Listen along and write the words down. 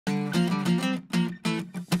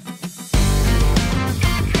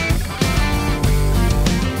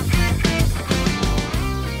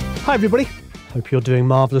Hi, everybody. Hope you're doing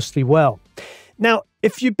marvelously well. Now,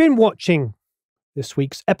 if you've been watching this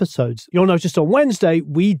week's episodes, you'll notice on Wednesday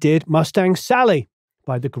we did Mustang Sally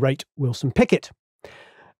by the great Wilson Pickett.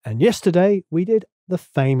 And yesterday we did the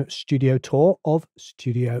Fame Studio Tour of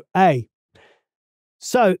Studio A.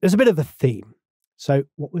 So there's a bit of a theme. So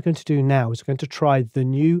what we're going to do now is we're going to try the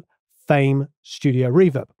new Fame Studio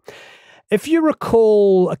Reverb. If you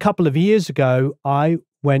recall, a couple of years ago, I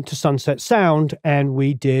went to Sunset Sound and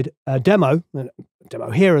we did a demo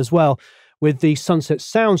here as well, with the Sunset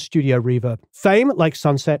Sound Studio Reverb. Fame, like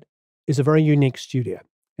Sunset, is a very unique studio.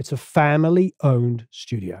 It's a family-owned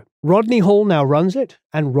studio. Rodney Hall now runs it,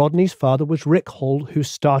 and Rodney's father was Rick Hall, who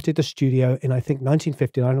started the studio in, I think,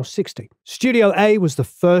 1959 or 60. Studio A was the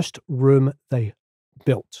first room they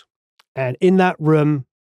built. And in that room,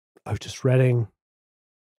 Otis Redding,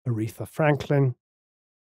 Aretha Franklin,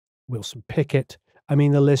 Wilson Pickett. I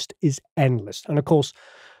mean, the list is endless. And of course,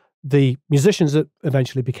 the musicians that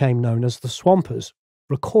eventually became known as the Swampers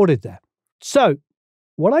recorded there. So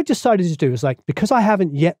what I decided to do is, because I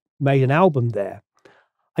haven't yet made an album there,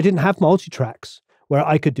 I didn't have multi-tracks where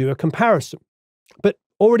I could do a comparison. But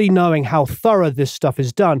already knowing how thorough this stuff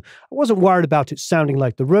is done, I wasn't worried about it sounding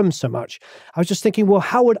like the room so much. I was just thinking, well,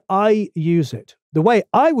 how would I use it? The way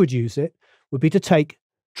I would use it would be to take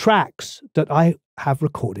tracks that I have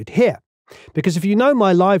recorded here. Because if you know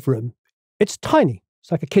my live room, it's tiny.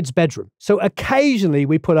 It's like a kid's bedroom. So occasionally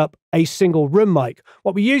we put up a single room mic.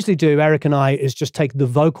 What we usually do, Eric and I, is just take the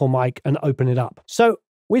vocal mic and open it up. So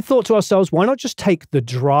we thought to ourselves, why not just take the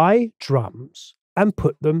dry drums and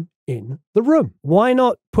put them in the room? Why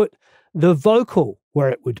not put the vocal where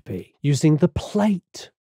it would be, using the plate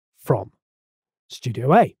from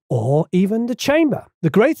Studio A, or even the chamber? The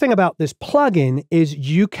great thing about this plugin is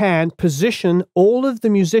you can position all of the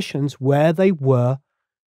musicians where they were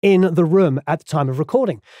in the room at the time of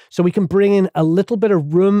recording. So we can bring in a little bit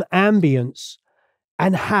of room ambience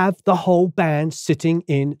and have the whole band sitting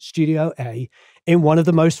in Studio A in one of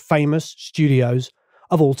the most famous studios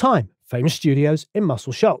of all time, Famous Studios in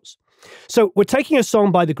Muscle Shoals. So we're taking a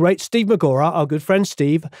song by the great Steve Magora, our good friend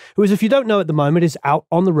Steve, who is, if you don't know at the moment, is out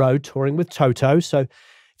on the road touring with Toto. So if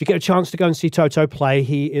you get a chance to go and see Toto play,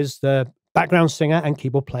 he is the background singer and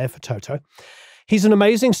keyboard player for Toto. He's an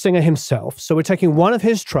amazing singer himself. So we're taking one of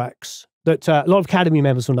his tracks that a lot of Academy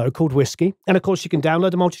members will know, called Whiskey. And of course, you can download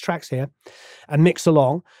the multi-tracks here and mix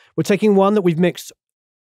along. We're taking one that we've mixed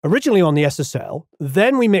originally on the SSL.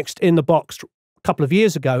 Then we mixed in the box a couple of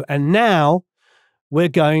years ago. And now we're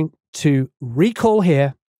going to recall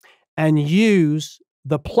here and use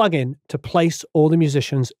the plugin to place all the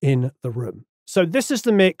musicians in the room. So this is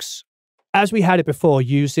the mix as we had it before,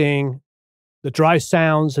 using the dry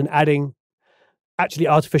sounds and adding actually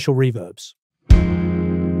artificial reverbs.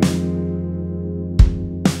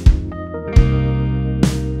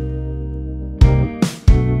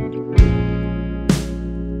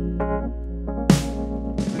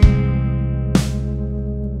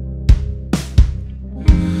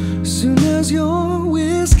 Soon as your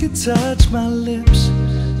whiskey touched my lips,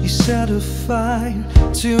 you set a fire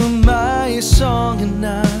to my song, and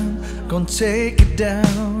I'm gonna take it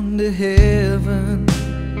down to heaven.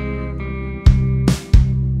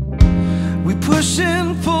 We push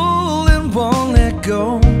and pull and won't let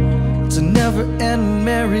go. It's a never-ending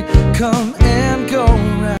merry come and go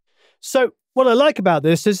round. So what I like about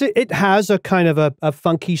this is it has a kind of a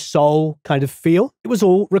funky soul kind of feel. It was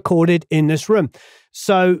all recorded in this room.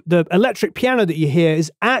 So the electric piano that you hear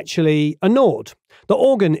is actually a Nord. The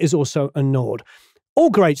organ is also a Nord. All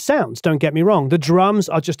great sounds, don't get me wrong. The drums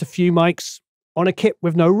are just a few mics on a kit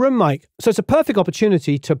with no room mic. So it's a perfect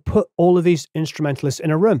opportunity to put all of these instrumentalists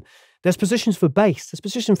in a room. There's positions for bass, there's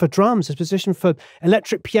position for drums, there's position for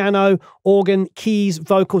electric piano, organ, keys,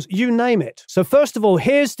 vocals, you name it. So first of all,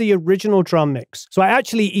 here's the original drum mix. So I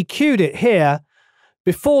actually EQ'd it here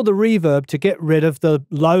before the reverb to get rid of the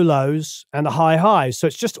low lows and the high highs. So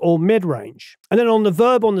it's just all mid-range. And then on the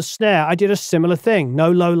verb on the snare, I did a similar thing.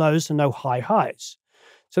 No low lows and no high highs.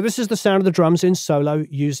 So this is the sound of the drums in solo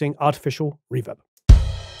using artificial reverb.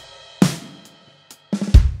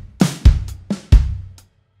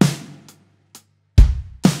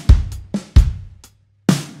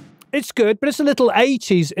 It's good, but it's a little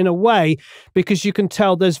 80s in a way, because you can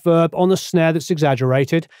tell there's verb on the snare that's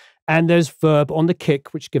exaggerated, and there's verb on the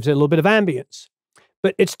kick, which gives it a little bit of ambience.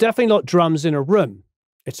 But it's definitely not drums in a room.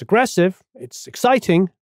 It's aggressive, it's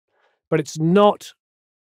exciting, but it's not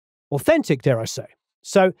authentic, dare I say.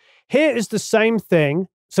 So here is the same thing.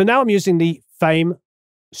 So now I'm using the Fame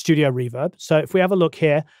Studio Reverb. So if we have a look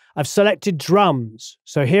here, I've selected drums.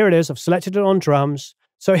 So here it is, I've selected it on drums.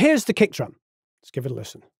 So here's the kick drum. Let's give it a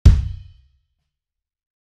listen.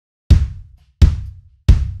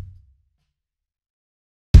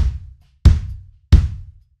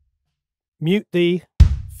 mute the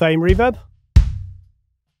fame reverb.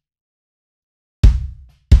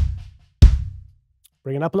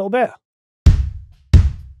 Bring it up a little bit.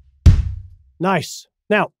 Nice.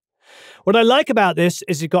 Now, what I like about this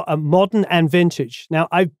is you've got a modern and vintage. Now,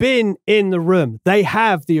 I've been in the room. They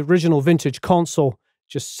have the original vintage console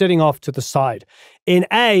just sitting off to the side. In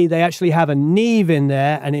A, they actually have a Neve in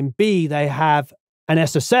there, and in B, they have an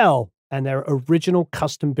SSL and their original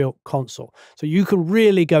custom-built console. So you can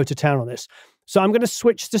really go to town on this. So I'm going to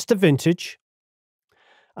switch this to vintage.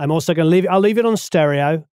 I'm also going to leave it, I'll leave it on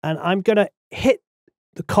stereo, and I'm going to hit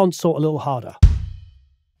the console a little harder.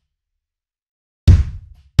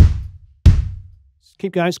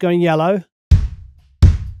 Keep going, it's going yellow.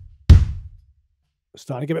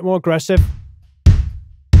 Starting to get a bit more aggressive.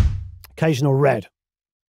 Occasional red.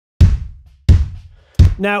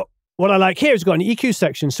 Now, what I like here is we've got an EQ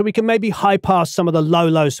section, so we can maybe high pass some of the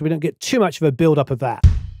lows so we don't get too much of a build up of that.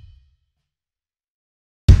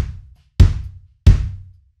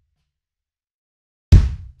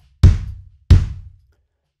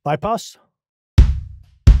 Bypass.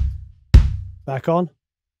 Back on.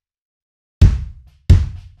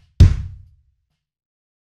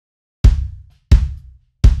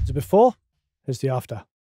 As before, here's the after.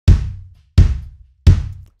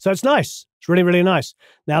 So it's nice. It's really, really nice.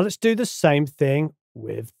 Now let's do the same thing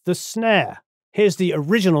with the snare. Here's the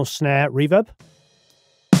original snare reverb.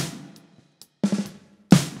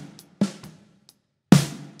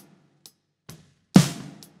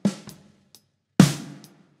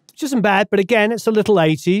 Which isn't bad, but again, it's a little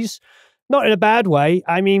 80s. Not in a bad way.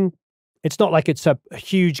 I mean, it's not like it's a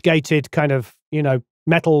huge gated kind of, you know,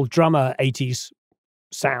 metal drummer 80s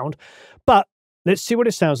sound. But let's see what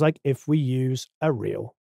it sounds like if we use a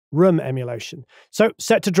real room emulation. So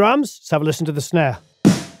set to drums. Let's have a listen to the snare.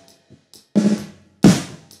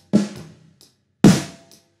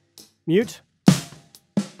 Mute.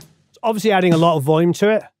 It's obviously adding a lot of volume to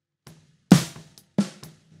it.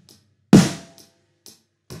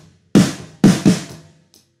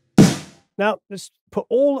 Now, let's put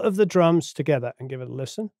all of the drums together and give it a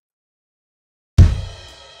listen.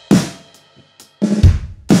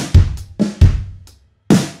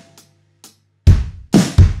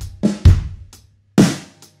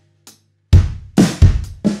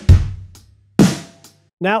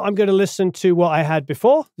 Now I'm going to listen to what I had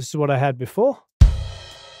before. This is what I had before.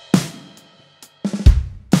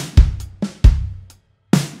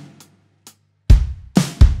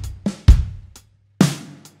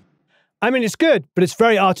 I mean, it's good, but it's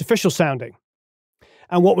very artificial sounding.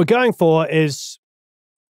 And what we're going for is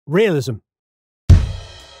realism.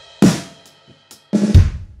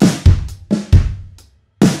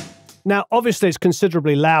 Now, obviously, it's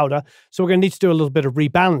considerably louder, so we're going to need to do a little bit of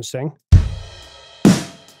rebalancing.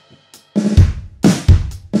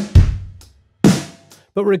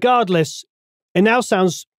 But regardless, it now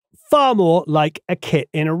sounds far more like a kit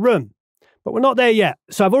in a room. But we're not there yet.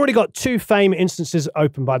 So I've already got 2 Fame instances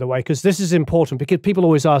open, by the way, because this is important, because people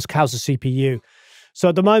always ask, how's the CPU? So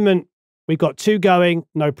at the moment, we've got 2 going,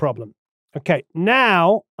 no problem. Okay,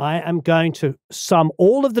 now I am going to sum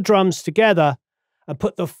all of the drums together and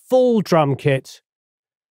put the full drum kit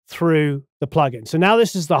through the plugin. So now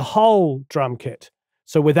this is the whole drum kit.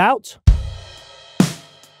 So without...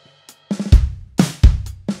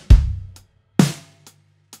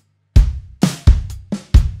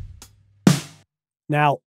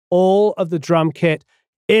 Now, all of the drum kit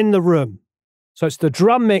in the room. So it's the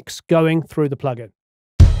drum mix going through the plugin.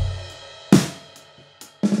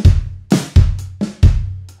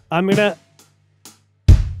 I'm going to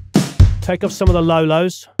take off some of the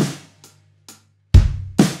lows.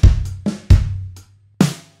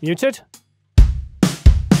 Muted.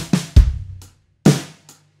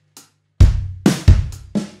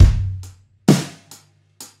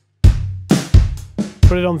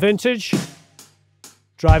 Put it on vintage.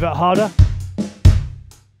 Drive it harder.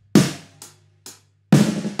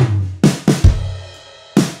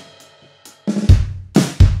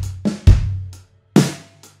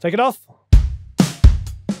 Take it off.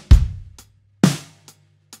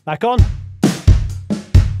 Back on.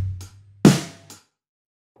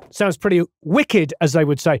 Sounds pretty wicked, as they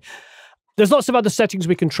would say. There's lots of other settings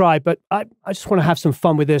we can try, but I just want to have some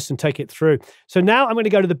fun with this and take it through. So now I'm going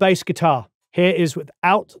to go to the bass guitar. Here is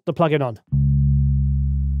without the plugin on.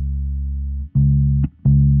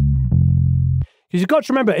 Because you've got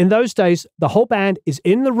to remember, in those days, the whole band is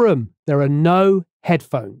in the room. There are no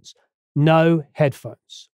headphones. No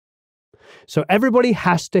headphones. So everybody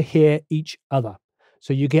has to hear each other.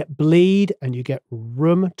 So you get bleed and you get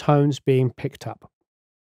room tones being picked up.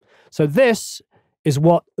 So this is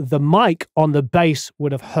what the mic on the bass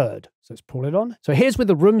would have heard. So So let's pull it on. So here's with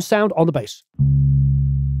the room sound on the bass.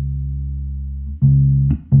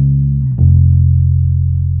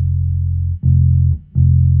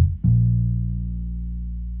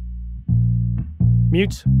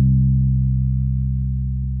 Mute.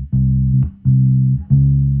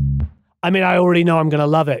 I mean, I already know I'm going to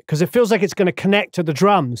love it because it feels like it's going to connect to the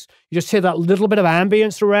drums. You just hear that little bit of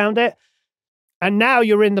ambience around it. And now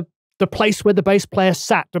you're in the place where the bass player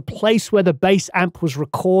sat, the place where the bass amp was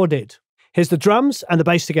recorded. Here's the drums and the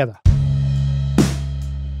bass together.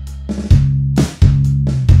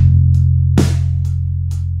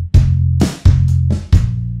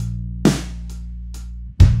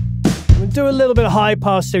 Do a little bit of high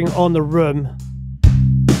passing on the room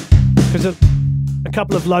because a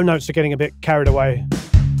couple of low notes are getting a bit carried away.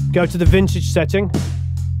 Go to the vintage setting.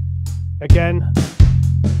 Again,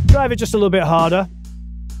 drive it just a little bit harder.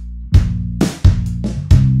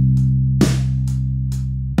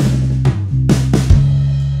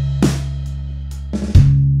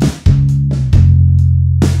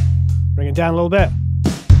 Bring it down a little bit.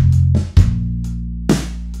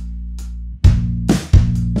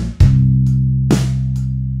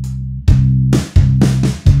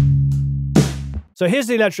 So here's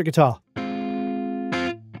the electric guitar.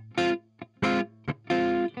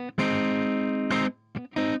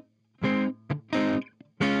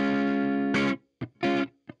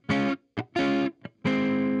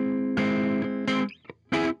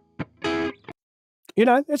 You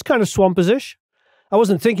know, it's kind of Swampers-ish. I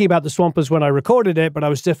wasn't thinking about the Swampers when I recorded it, but I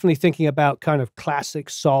was definitely thinking about kind of classic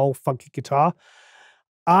soul, funky guitar.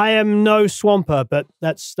 I am no Swamper, but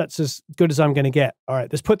that's as good as I'm going to get. All right,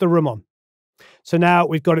 let's put the room on. So now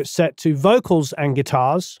we've got it set to vocals and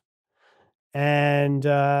guitars, and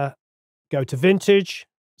go to vintage.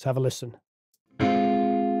 Let's have a listen.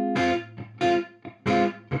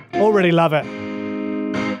 Already love it.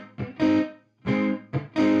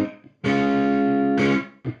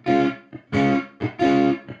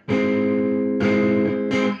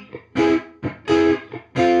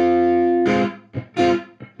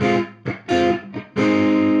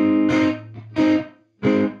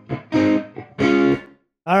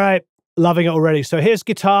 All right, loving it already. So here's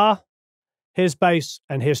guitar, here's bass,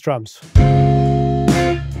 and here's drums. I'm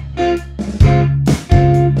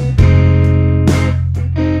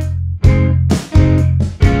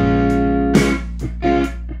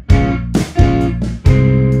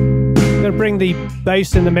going to bring the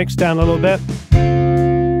bass in the mix down a little bit.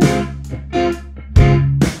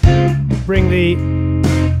 Bring the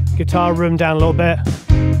guitar room down a little bit.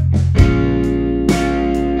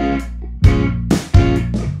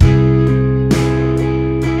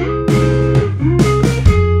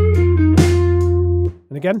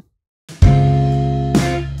 And again.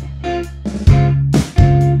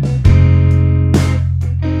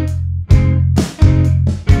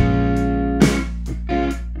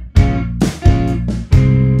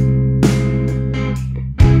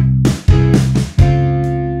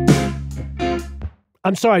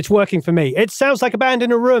 I'm sorry, it's working for me. It sounds like a band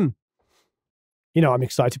in a room. You know, I'm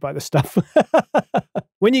excited by this stuff.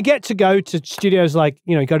 When you get to go to studios like,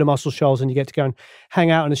 you know, you go to Muscle Shoals and you get to go and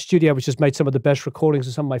hang out in a studio which has made some of the best recordings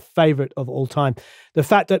and some of my favorite of all time. The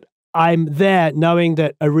fact that I'm there knowing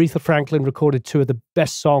that Aretha Franklin recorded 2 of the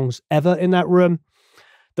best songs ever in that room,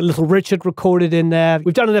 that Little Richard recorded in there.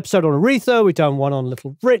 We've done an episode on Aretha. We've done one on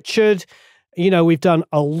Little Richard. You know, we've done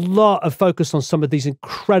a lot of focus on some of these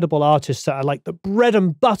incredible artists that are like the bread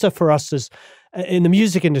and butter for us as in the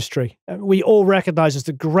music industry. We all recognize as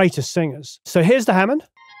the greatest singers. So here's the Hammond.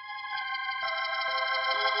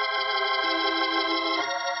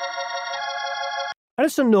 And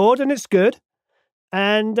it's a Nord and it's good.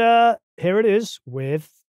 And here it is with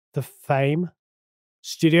the Fame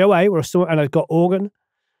Studio A. And I've got organ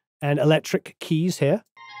and electric keys here.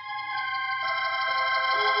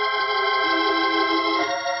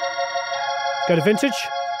 Go to vintage.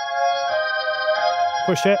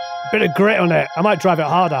 Push it. Bit of grit on it. I might drive it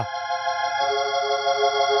harder.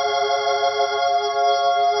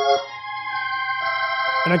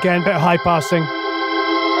 And again, bit of high passing.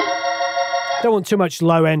 Don't want too much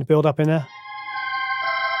low end build up in there.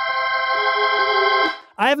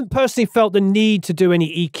 I haven't personally felt the need to do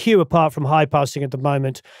any EQ apart from high passing at the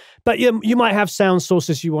moment, but you might have sound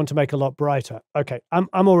sources you want to make a lot brighter. Okay, I'm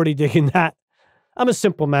already digging that. I'm a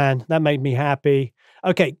simple man. That made me happy.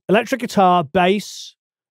 Okay, electric guitar, bass,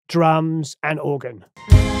 drums, and organ.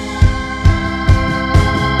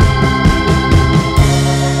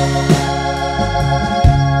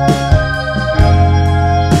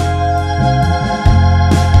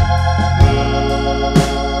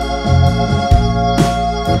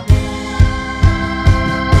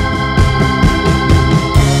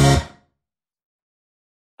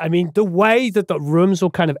 I mean, the way that the rooms will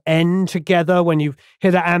kind of end together when you hear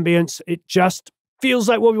the ambience, it just feels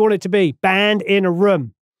like what we want it to be. Band in a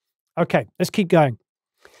room. Okay, let's keep going.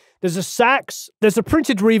 There's a sax. There's a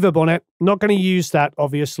printed reverb on it. Not going to use that,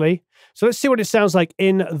 obviously. So let's see what it sounds like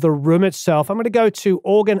in the room itself. I'm going to go to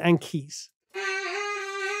organ and keys.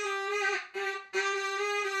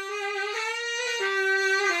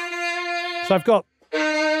 So I've got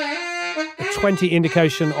a 20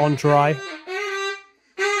 indication on dry.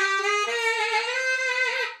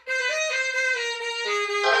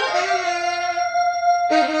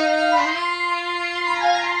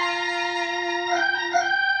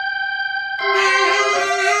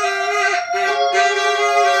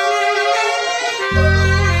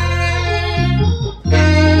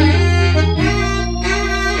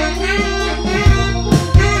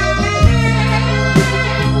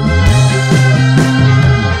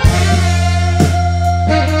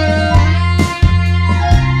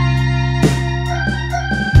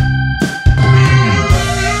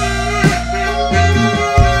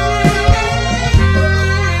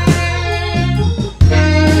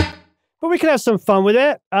 We can have some fun with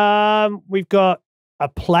it. We've got a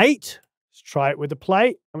plate. Let's try it with the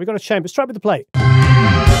plate. And we've got a chamber. Let's try it with the plate.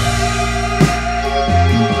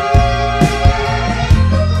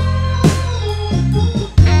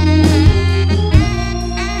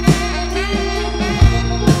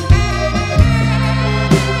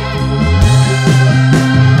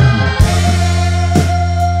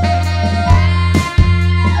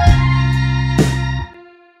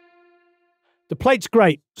 The plate's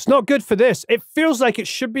great. It's not good for this. It feels like it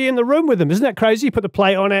should be in the room with them. Isn't that crazy? You put the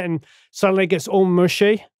plate on it and suddenly it gets all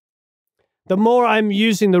mushy. The more I'm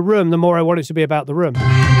using the room, the more I want it to be about the room.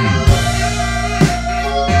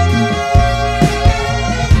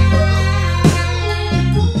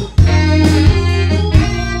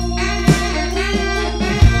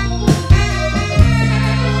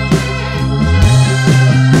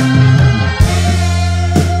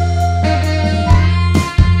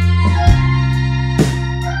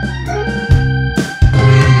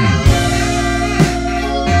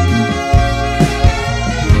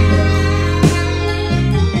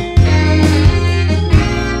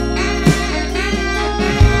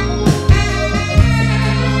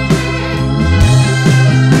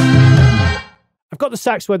 Got the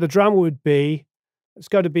sax where the drummer would be. It's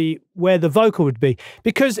going to be where the vocal would be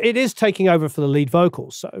because it is taking over for the lead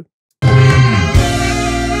vocals. So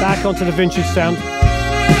back onto the vintage sound.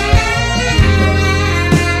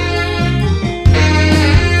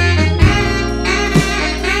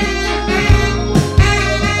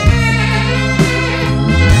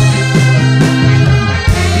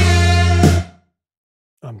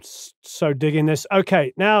 I'm so digging this.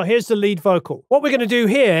 Okay, now here's the lead vocal. What we're going to do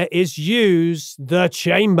here is use the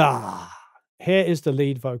chamber. Here is the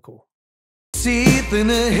lead vocal. Teeth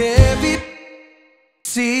in a heavy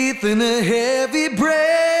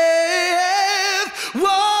breath.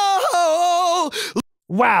 Whoa!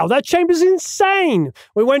 Wow, that chamber's insane.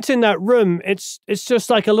 We went in that room. It's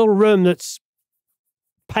just like a little room that's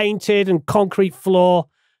painted and concrete floor,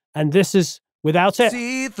 and this is without it.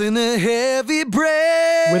 Teeth in a heavy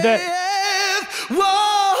breath. With it.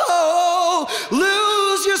 Whoa,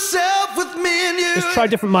 lose yourself with me and you. Let's try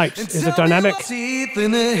different mics. Is it dynamic? Teeth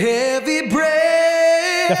in a heavy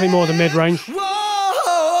breath. Definitely more the mid-range.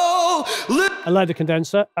 Whoa, I like the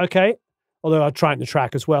condenser. Okay. Although I'll try it in the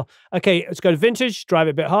track as well. Okay, let's go to vintage. Drive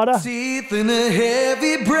it a bit harder. Teeth in a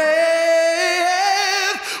heavy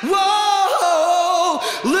breath. Whoa,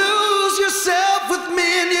 lose yourself with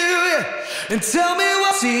me and you. And tell me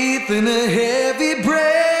what. Teeth in a heavy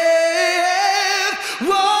breath.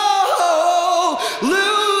 Whoa,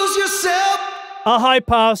 lose yourself. A high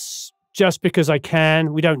pass just because I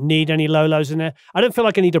can. We don't need any low lows in there. I don't feel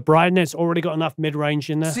like I need a brighten. It's already got enough mid-range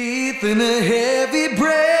in there. Teeth in a heavy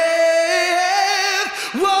breath.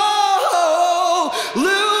 Whoa,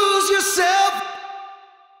 lose yourself.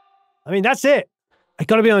 I mean, that's it. I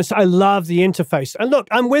got to be honest, I love the interface. And look,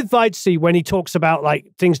 I'm with Weitze when he talks about like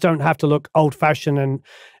things don't have to look old-fashioned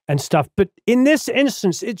and stuff. But in this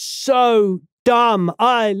instance, it's so dumb.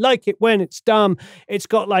 I like it when it's dumb. It's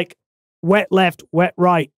got like wet left, wet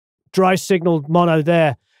right, dry signal mono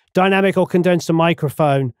there, dynamic or condenser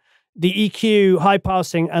microphone, the EQ, high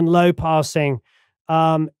passing and low passing,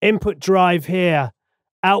 input drive here,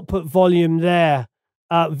 output volume there,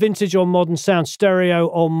 vintage or modern sound, stereo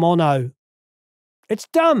or mono. It's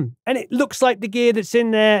dumb, and it looks like the gear that's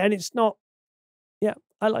in there, and it's not. Yeah,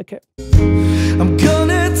 I like it. I'm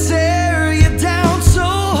gonna tear you down so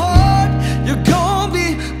hard, you're gonna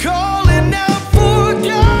be calling out for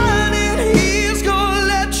God, and He's gonna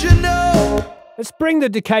let you know. Let's bring the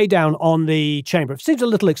decay down on the chamber. It seems a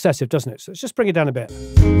little excessive, doesn't it? So let's just bring it down a bit.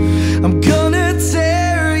 I'm gonna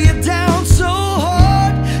tear you down so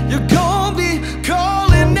hard, you're gonna be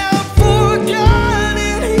calling out for God,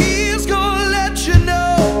 and he's gonna let you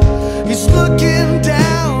know he's looking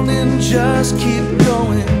down and just keep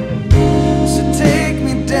going. So take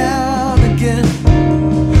me down again,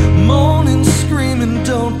 moaning, screaming,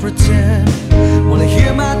 don't pretend. Wanna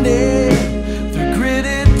hear my name through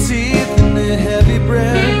gritted teeth and a heavy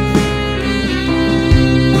breath.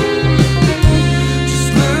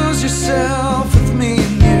 Just lose yourself with me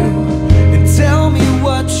and you, and tell me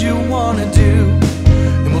what you wanna do,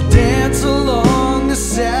 and we'll dance along the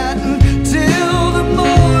satin till the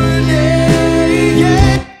morning.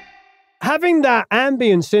 Yeah. Having that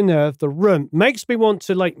ambience in there of the room makes me want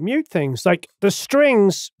to like mute things. Like the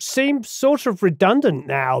strings seem sort of redundant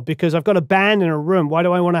now because I've got a band in a room. Why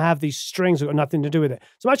do I want to have these strings that got nothing to do with it?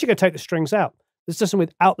 So I'm actually going to take the strings out. Let's listen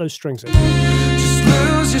without those strings in. Just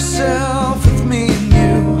lose yourself with me and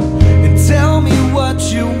you, and tell me what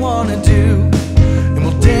you want to do, and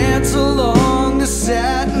we'll dance along the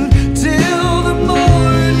satin till the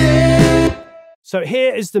morning. So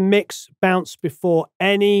here is the mix bounce before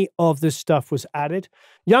any of this stuff was added.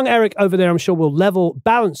 Young Eric over there, I'm sure, will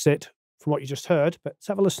balance it from what you just heard, but let's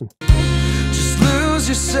have a listen. Just lose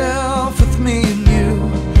yourself with me and you,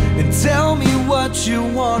 and tell me what you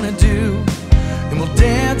want to do, and we'll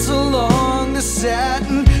dance along the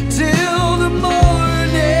satin till the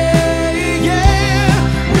morning. Yeah.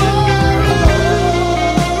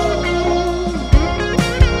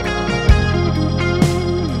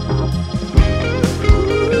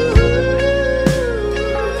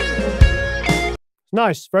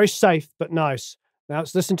 Nice, very safe, but nice. Now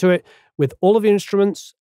let's listen to it with all of the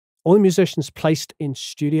instruments, all the musicians placed in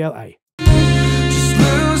Studio A. Just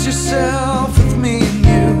lose yourself with me and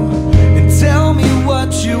you, and tell me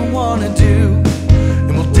what you want to do,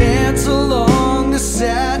 and we'll dance along the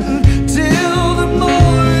satin till the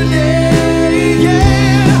morning. Yeah.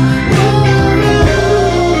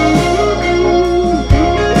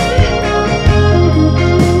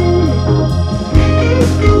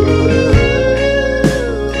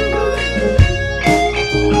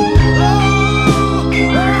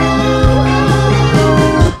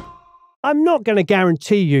 I'm not going to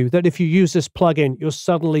guarantee you that if you use this plugin, you're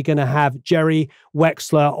suddenly going to have Jerry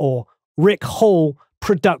Wexler or Rick Hall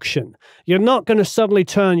production. You're not going to suddenly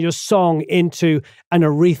turn your song into an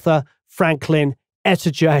Aretha Franklin, Etta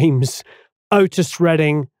James, Otis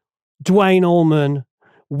Redding, Duane Allman,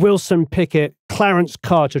 Wilson Pickett, Clarence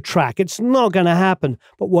Carter track. It's not going to happen.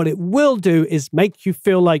 But what it will do is make you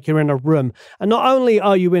feel like you're in a room. And not only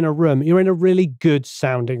are you in a room, you're in a really good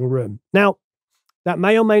sounding room. Now, that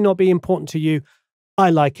may or may not be important to you.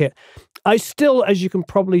 I like it. I still, as you can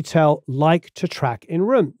probably tell, like to track in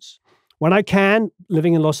rooms. When I can,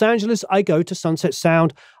 living in Los Angeles, I go to Sunset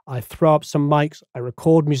Sound. I throw up some mics. I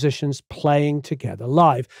record musicians playing together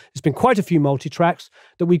live. There's been quite a few multi-tracks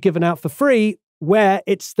that we've given out for free where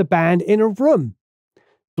it's the band in a room,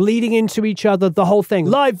 bleeding into each other, the whole thing.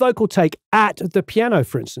 Live vocal take at the piano,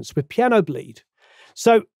 for instance, with piano bleed.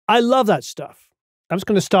 So I love that stuff. I'm just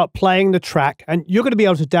going to start playing the track, and you're going to be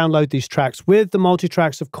able to download these tracks with the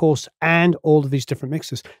multi-tracks, of course, and all of these different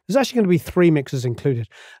mixes. There's actually going to be 3 mixes included.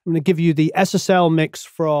 I'm going to give you the SSL mix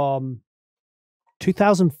from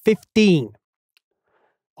 2015,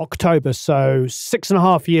 October, so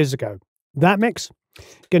 6.5 years ago. That mix.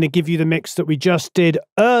 Going to give you the mix that we just did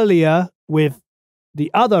earlier with the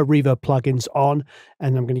other Reverb plugins on,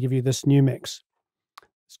 and I'm going to give you this new mix.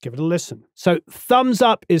 Let's give it a listen. So Thumbs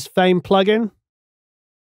Up is Fame plugin.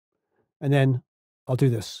 And then I'll do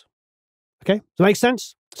this. Okay? Does that make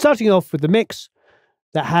sense? Starting off with the mix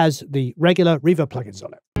that has the regular Reverb plugins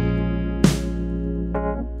on it.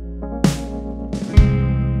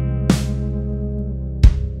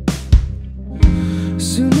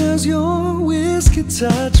 Soon as your whiskey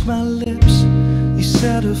touched my lips, you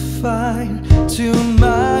set a fire to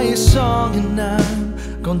my song, and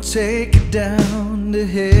I'm gonna take it down to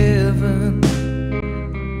heaven.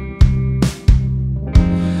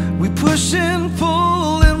 We push and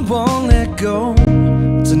pull and won't let go.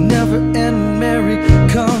 It's a never-ending merry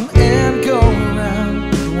come and go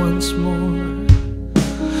round once more.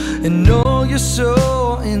 And know you're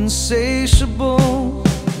so insatiable,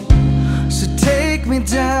 so take me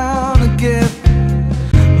down again.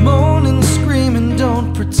 Moaning, screaming,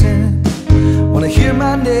 don't pretend. Wanna hear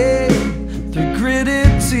my name through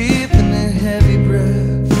gritted teeth and a heavy breath.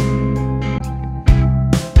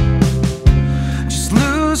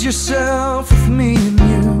 Yourself with me and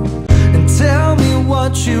you, and tell me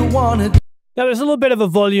what you wanted. Now, there's a little bit of a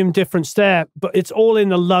volume difference there, but it's all in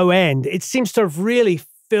the low end. It seems to have really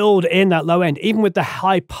filled in that low end. Even with the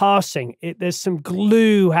high passing, there's some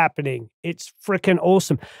glue happening. It's freaking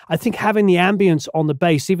awesome. I think having the ambience on the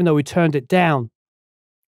bass, even though we turned it down,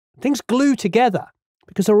 things glue together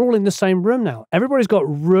because they're all in the same room now. Everybody's got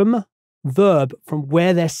room verb from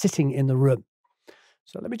where they're sitting in the room.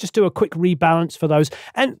 So let me just do a quick rebalance for those.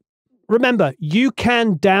 And remember, you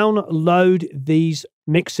can download these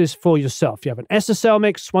mixes for yourself. You have an SSL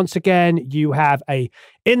mix. Once again, you have a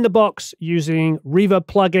in the box using Reverb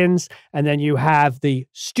plugins, and then you have the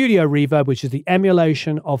Studio Reverb, which is the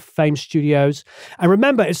emulation of Fame Studios. And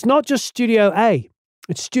remember, it's not just Studio A,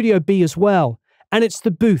 it's Studio B as well. And it's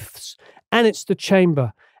the booths, and it's the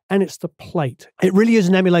chamber, and it's the plate. It really is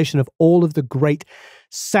an emulation of all of the great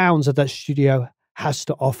sounds that studio has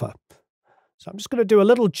to offer. So I'm just going to do a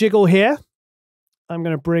little jiggle here. I'm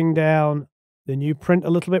going to bring down the new print a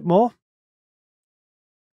little bit more.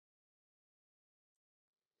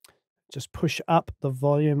 Just push up the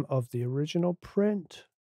volume of the original print.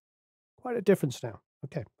 Quite a difference now.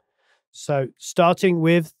 Okay. So starting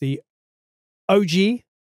with the OG,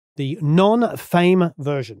 the non-Fame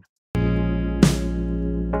version.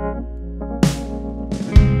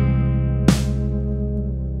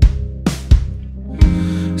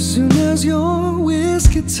 Soon as your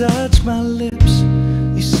whiskey touched my lips,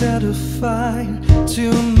 you set a fire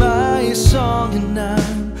to my song, and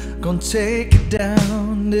I'm gonna take it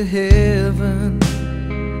down to heaven.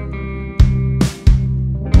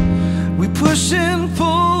 We push and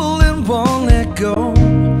pull and won't let go.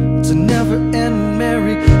 It's a never-ending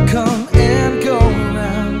merry come and go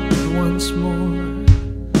round once more.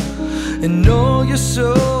 And know you're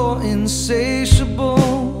so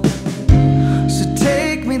insatiable, so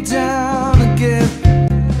take me down again.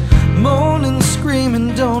 Moaning,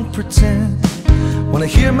 screaming, don't pretend. Wanna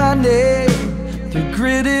hear my name through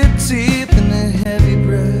gritted teeth and a heavy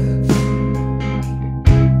breath.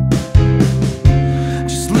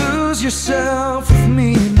 Just lose yourself with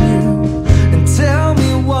me and you, and tell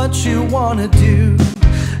me what you wanna do,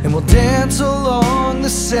 and we'll dance along the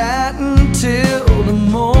satin till the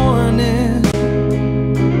morning.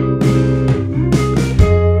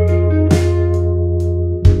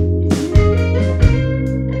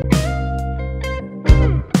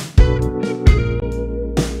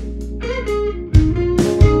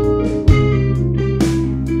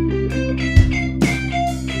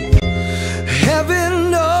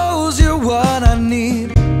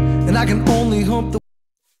 I can only hope.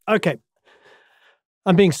 Okay.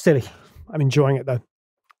 I'm being silly. I'm enjoying it though.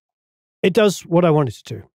 It does what I wanted to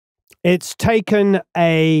do. It's taken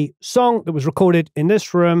a song that was recorded in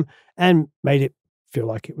this room and made it feel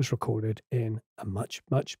like it was recorded in a much,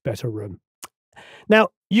 much better room. Now,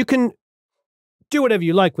 you can do whatever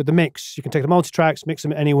you like with the mix. You can take the multi-tracks, mix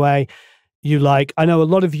them any way you like. I know a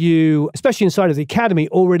lot of you, especially inside of the Academy,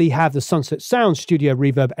 already have the Sunset Sound Studio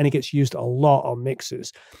Reverb, and it gets used a lot on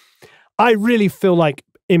mixes. I really feel like,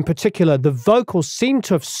 in particular, the vocals seem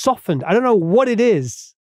to have softened. I don't know what it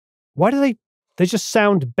is. Why do they just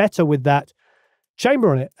sound better with that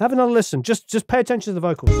chamber on it? Have another listen. Just pay attention to the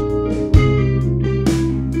vocals.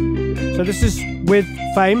 So this is with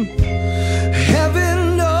Fame.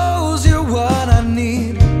 Heaven knows you're what I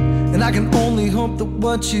need, and I can only hope that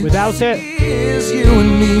what you without it is you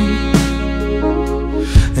and me,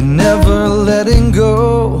 and never letting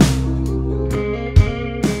go.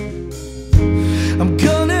 I'm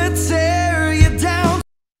gonna tear you down.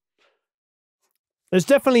 There's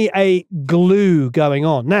definitely a glue going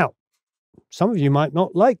on. Now, some of you might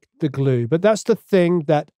not like the glue, but that's the thing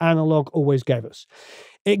that analog always gave us.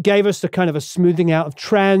 It gave us the kind of a smoothing out of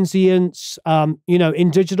transients. You know,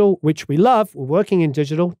 in digital, which we love, we're working in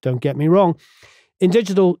digital, don't get me wrong. In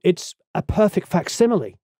digital, it's a perfect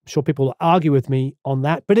facsimile. I'm sure people will argue with me on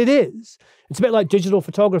that, but it is. It's a bit like digital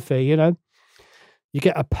photography, you know. You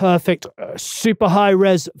get a perfect, super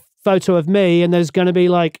high-res photo of me, and there's going to be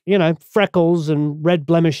like, you know, freckles and red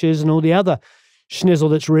blemishes and all the other schnizzle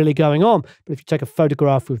that's really going on. But if you take a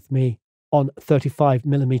photograph with me on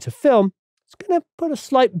 35mm film, it's going to put a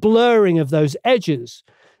slight blurring of those edges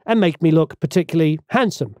and make me look particularly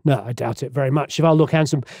handsome. No, I doubt it very much if I'll look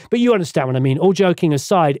handsome. But you understand what I mean. All joking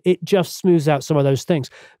aside, it just smooths out some of those things.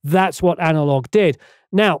 That's what analog did.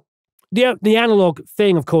 Now, the analog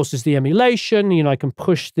thing, of course, is the emulation. You know, I can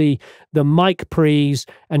push the mic pre's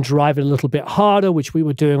and drive it a little bit harder, which we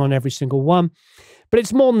were doing on every single one. But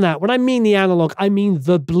it's more than that. When I mean the analog, I mean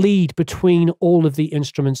the bleed between all of the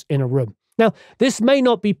instruments in a room. Now, this may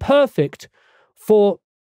not be perfect for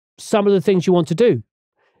some of the things you want to do.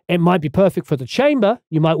 It might be perfect for the chamber.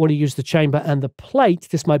 You might want to use the chamber and the plate.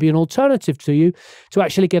 This might be an alternative to you to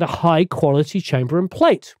actually get a high quality chamber and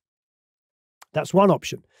plate. That's one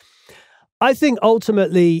option. I think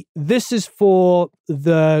ultimately this is for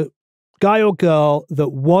the guy or girl that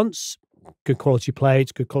wants good quality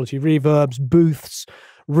plates, good quality reverbs, booths,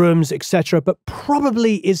 rooms, etc., but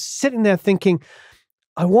probably is sitting there thinking,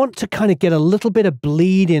 I want to kind of get a little bit of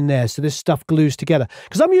bleed in there so this stuff glues together.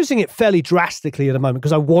 Because I'm using it fairly drastically at the moment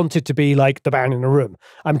because I want it to be like the band in a room.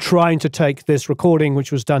 I'm trying to take this recording,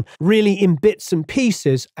 which was done really in bits and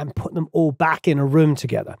pieces, and put them all back in a room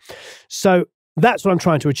together. So that's what I'm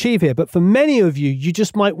trying to achieve here. But for many of you, you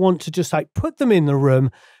just might want to just like put them in the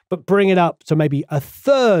room, but bring it up to maybe a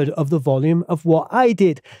third of the volume of what I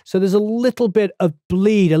did. So there's a little bit of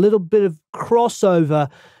bleed, a little bit of crossover,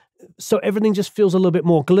 so everything just feels a little bit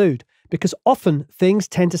more glued. Because often things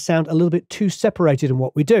tend to sound a little bit too separated in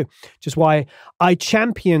what we do, which is why I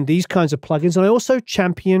champion these kinds of plugins, and I also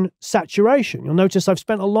champion saturation. You'll notice I've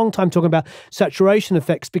spent a long time talking about saturation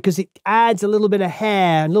effects because it adds a little bit of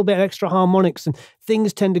hair, and a little bit of extra harmonics, and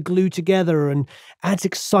things tend to glue together and adds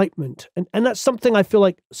excitement. And that's something I feel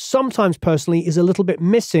like sometimes personally is a little bit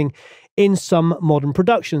missing in some modern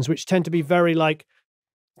productions, which tend to be very like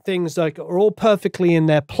things like are all perfectly in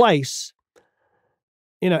their place.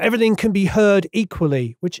 You know, everything can be heard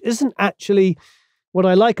equally, which isn't actually what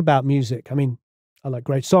I like about music. I mean, I like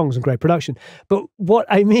great songs and great production, but what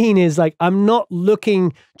I mean is like, I'm not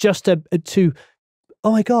looking just to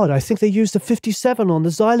oh my God, I think they used a 57 on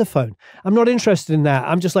the xylophone. I'm not interested in that.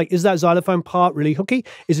 I'm just like, is that xylophone part really hooky?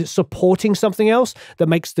 Is it supporting something else that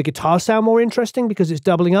makes the guitar sound more interesting because it's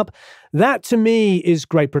doubling up? That to me is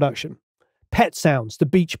great production. Pet Sounds, the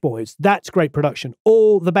Beach Boys, that's great production.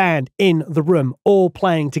 All the band in the room, all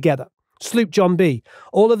playing together. Sloop John B,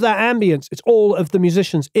 all of that ambience, it's all of the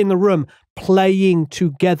musicians in the room playing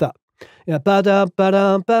together. You know,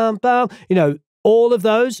 ba-da-ba-da-bam-bam. You know, all of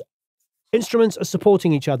those instruments are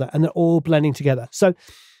supporting each other and they're all blending together. So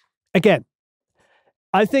again,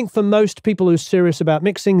 I think for most people who are serious about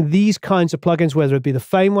mixing these kinds of plugins, whether it be the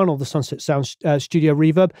Fame one or the Sunset Sound Studio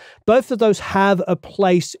Reverb, both of those have a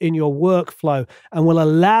place in your workflow and will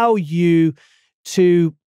allow you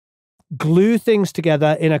to glue things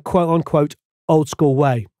together in a quote-unquote old school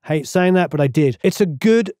way. Hate saying that, but I did. It's a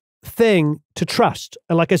good thing to trust.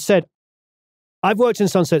 And like I said, I've worked in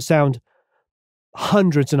Sunset Sound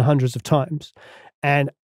hundreds and hundreds of times, and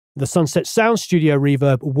the Sunset Sound Studio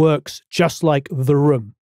Reverb works just like the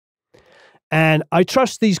room. And I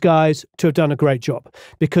trust these guys to have done a great job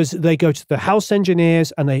because they go to the house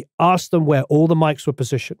engineers and they ask them where all the mics were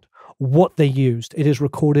positioned, what they used. It is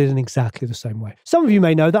recorded in exactly the same way. Some of you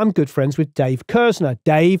may know that I'm good friends with Dave Kerzner.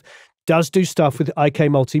 Dave does do stuff with IK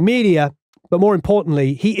Multimedia, but more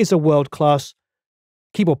importantly, he is a world-class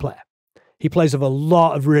keyboard player. He plays with a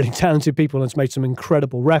lot of really talented people and has made some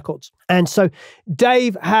incredible records. And so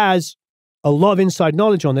Dave has a lot of inside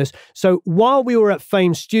knowledge on this. So while we were at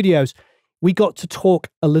Fame Studios, we got to talk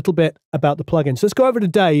a little bit about the plugins. So let's go over to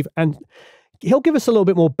Dave and he'll give us a little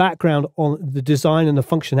bit more background on the design and the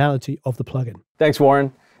functionality of the plugin. Thanks,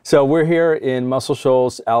 Warren. So we're here in Muscle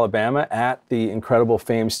Shoals, Alabama at the incredible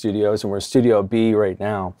Fame Studios, and we're in Studio B right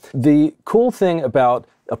now. The cool thing about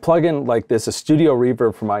a plugin like this, a Studio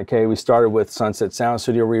Reverb from IK, we started with Sunset Sound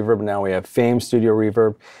Studio Reverb, and now we have Fame Studio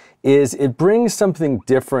Reverb, is it brings something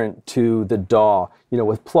different to the DAW. You know,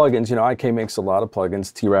 with plugins, you know, IK makes a lot of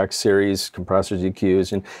plugins, T-RackS series, compressors,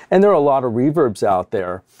 EQs, and there are a lot of reverbs out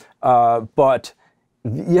there. But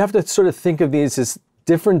you have to sort of think of these as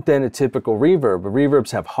different than a typical reverb. Reverbs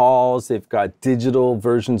have halls, they've got digital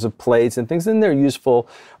versions of plates and things, and they're useful.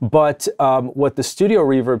 But what the Studio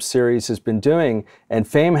Reverb series has been doing, and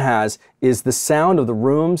Fame has, is the sound of the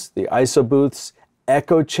rooms, the ISO booths,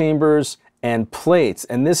 echo chambers, and plates.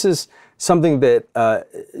 And this is something that,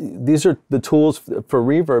 these are the tools for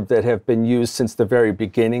reverb that have been used since the very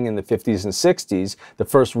beginning in the 50s and 60s. The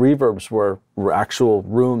first reverbs were actual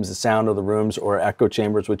rooms, the sound of the rooms, or echo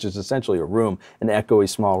chambers, which is essentially a room, an echoey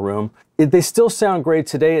small room. They still sound great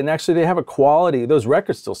today, and actually they have a quality, those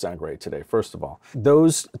records still sound great today, first of all.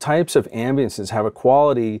 Those types of ambiances have a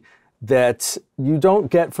quality that you don't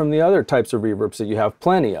get from the other types of reverbs that you have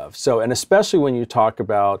plenty of. So, and especially when you talk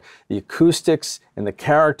about the acoustics and the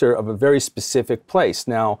character of a very specific place.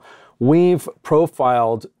 Now, we've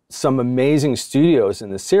profiled some amazing studios in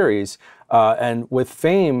the series, and with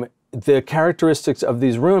Fame, the characteristics of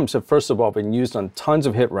these rooms have first of all been used on tons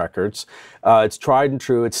of hit records. It's tried and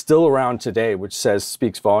true. It's still around today, which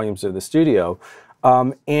speaks volumes of the studio.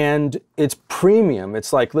 And it's premium.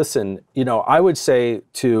 It's like, listen, you know, I would say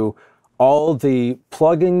to all the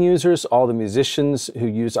plugin users, all the musicians who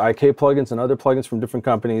use IK plugins and other plugins from different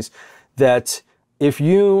companies, that if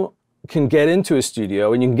you can get into a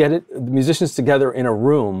studio and you can get the musicians together in a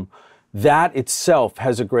room, that itself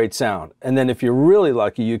has a great sound. And then if you're really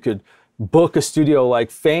lucky, you could book a studio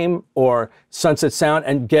like Fame or Sunset Sound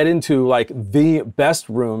and get into like the best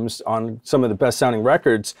rooms on some of the best sounding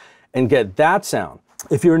records and get that sound.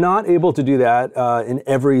 If you're not able to do that in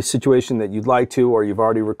every situation that you'd like to, or you've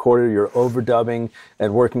already recorded, you're overdubbing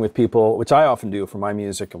and working with people, which I often do for my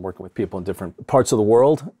music and working with people in different parts of the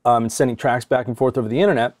world, and sending tracks back and forth over the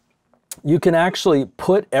internet, you can actually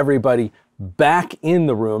put everybody back in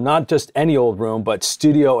the room, not just any old room, but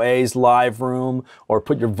Studio A's live room, or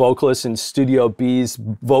put your vocalist in Studio B's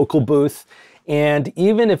vocal booth. And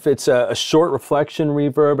even if it's a short reflection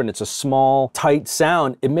reverb and it's a small, tight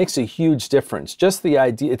sound, it makes a huge difference. Just the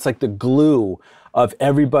idea, it's like the glue of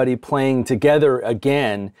everybody playing together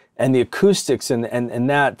again, and the acoustics and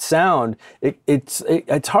that sound,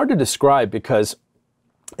 it's hard to describe because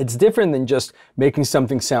it's different than just making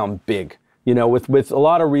something sound big. You know, with a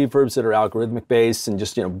lot of reverbs that are algorithmic based and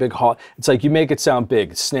just, you know, big hot, it's like you make it sound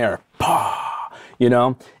big, snare, pah, you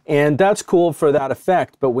know, and that's cool for that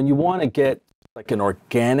effect. But when you want to get like an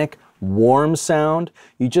organic, warm sound,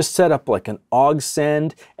 you just set up like an aux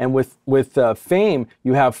send, and with Fame,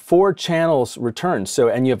 you have 4 channels returned. So,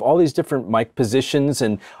 and you have all these different mic positions,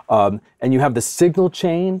 and you have the signal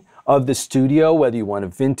chain of the studio, whether you want a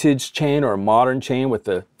vintage chain or a modern chain with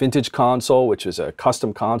the vintage console, which is a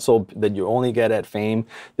custom console that you only get at Fame,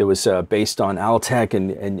 that was based on Altec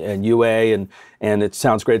and UA, and it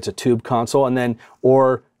sounds great. It's a tube console, and then,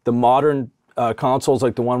 or the modern consoles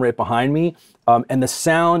like the one right behind me, and the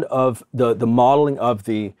sound of the modeling of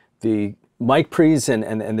the mic pre's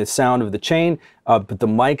and the sound of the chain, but the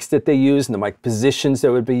mics that they use and the mic positions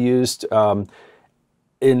that would be used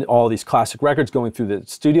in all these classic records going through the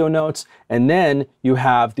studio notes. And then you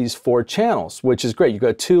have these 4 channels, which is great. You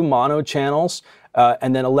got 2 mono channels,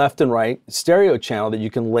 and then a left and right stereo channel that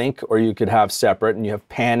you can link or you could have separate, and you have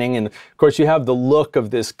panning, and of course you have the look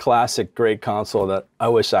of this classic great console that I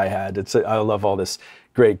wish I had. I love all this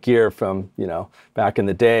great gear from, you know, back in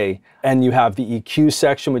the day. And you have the EQ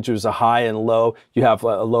section, which was a high and low. You have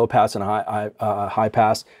a low pass and a high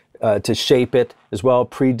pass to shape it as well,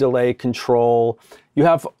 pre-delay control. You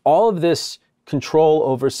have all of this control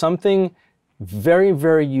over something very,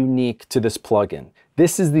 very unique to this plugin.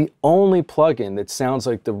 This is the only plugin that sounds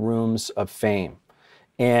like the rooms of Fame.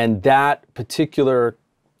 And that particular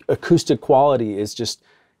acoustic quality is just,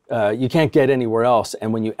 you can't get anywhere else.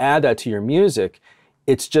 And when you add that to your music,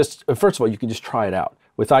 it's just, first of all, you can just try it out.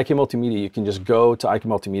 With IK Multimedia, you can just go to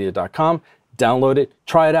ikmultimedia.com, download it,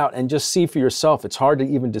 try it out, and just see for yourself. It's hard to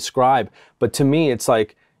even describe, but to me, it's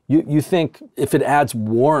like, you think if it adds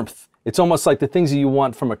warmth, it's almost like the things that you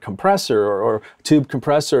want from a compressor or tube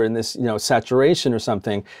compressor in this, you know, saturation or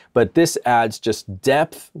something, but this adds just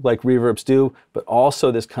depth like reverbs do, but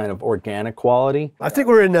also this kind of organic quality. I think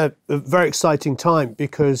we're in a very exciting time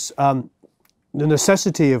because the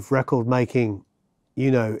necessity of record making,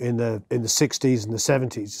 you know, in the 60s and the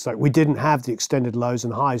 70s, it's like we didn't have the extended lows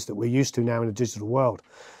and highs that we're used to now in a digital world.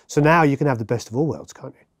 So now you can have the best of all worlds,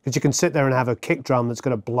 can't you? Because you can sit there and have a kick drum that's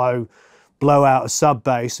going to blow out a sub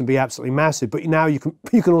bass and be absolutely massive, but now you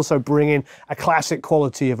can also bring in a classic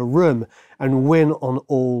quality of a room and win on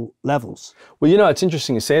all levels. Well, you know, it's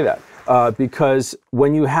interesting you say that because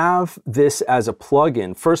when you have this as a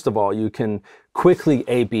plugin, first of all, you can quickly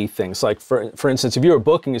A/B things. Like for instance, if you were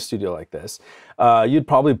booking a studio like this, you'd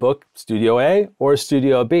probably book Studio A or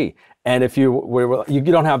Studio B. And if you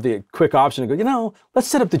don't have the quick option to go, you know, let's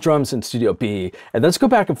set up the drums in Studio B and let's go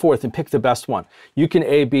back and forth and pick the best one. You can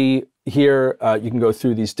A/B here. You can go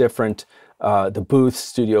through these different, the booths,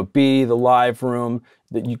 Studio B, the live room,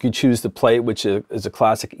 that you could choose the plate, which is a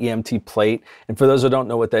classic EMT plate. And for those who don't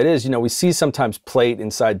know what that is, you know, we see sometimes plate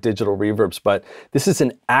inside digital reverbs, but this is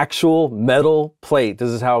an actual metal plate. This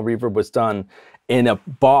is how reverb was done in a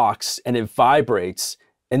box, and it vibrates.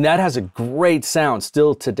 And that has a great sound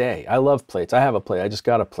still today. I love plates. I have a plate. I just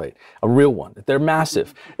got a plate, a real one. They're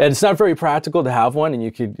massive. And it's not very practical to have one, and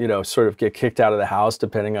you could, you know, sort of get kicked out of the house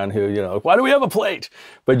depending on who, you know, why do we have a plate?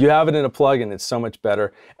 But you have it in a plug-in, it's so much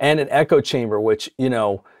better. And an echo chamber, which, you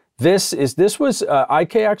know, this was,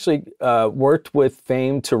 IK actually worked with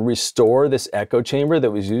Fame to restore this echo chamber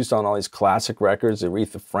that was used on all these classic records,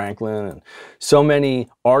 Aretha Franklin and so many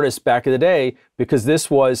artists back in the day, because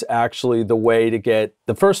this was actually the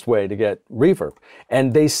first way to get reverb.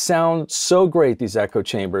 And they sound so great, these echo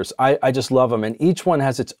chambers. I just love them. And each one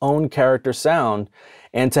has its own character sound.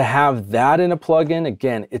 And to have that in a plugin,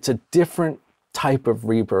 again, it's a different type of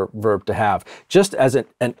reverb to have, just as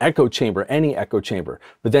an echo chamber, any echo chamber.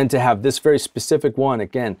 But then to have this very specific one,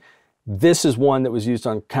 again, this is one that was used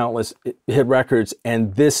on countless hit records,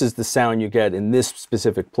 and this is the sound you get in this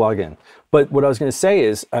specific plugin. But what I was going to say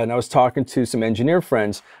is, and I was talking to some engineer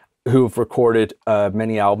friends who've recorded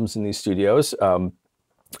many albums in these studios,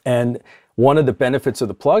 and one of the benefits of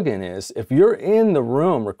the plugin is if you're in the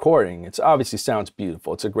room recording, it obviously sounds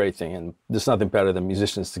beautiful. It's a great thing, and there's nothing better than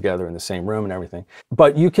musicians together in the same room and everything.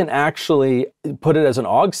 But you can actually put it as an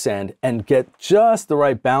aux send and get just the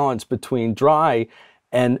right balance between dry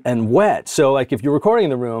and wet. So like if you're recording in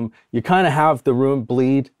the room, you kind of have the room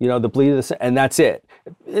bleed, you know, the bleed of the, and that's it.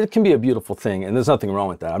 It can be a beautiful thing, and there's nothing wrong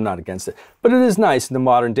with that. I'm not against it. But it is nice in the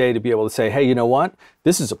modern day to be able to say, hey, you know what?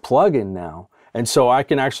 This is a plugin now. And so I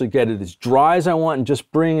can actually get it as dry as I want and just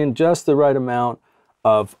bring in just the right amount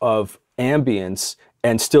of ambience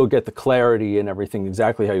and still get the clarity and everything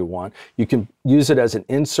exactly how you want. You can use it as an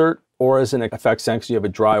insert or as an effects send, because you have a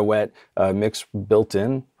dry-wet mix built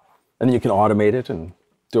in, and then you can automate it and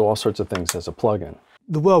do all sorts of things as a plugin.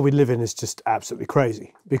 The world we live in is just absolutely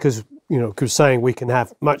crazy because, you know, because saying we can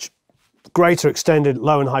have much greater extended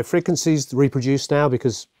low and high frequencies reproduced now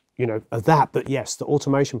because, you know, of that. But yes, the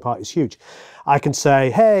automation part is huge. I can say,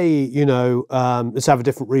 hey, you know, let's have a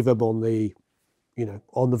different reverb on the, you know,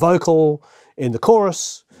 on the vocal, in the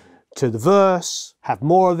chorus, to the verse, have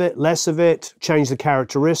more of it, less of it, change the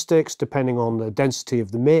characteristics depending on the density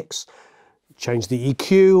of the mix, change the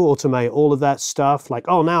EQ, automate all of that stuff. Like,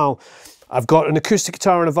 oh, now I've got an acoustic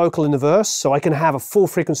guitar and a vocal in the verse, so I can have a full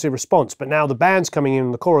frequency response. But now the band's coming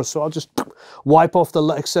in the chorus, so I'll just wipe off the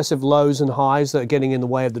excessive lows and highs that are getting in the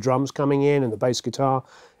way of the drums coming in and the bass guitar.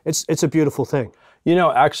 It's a beautiful thing. You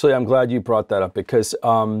know, actually, I'm glad you brought that up because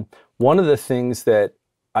one of the things that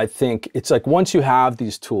I think it's like once you have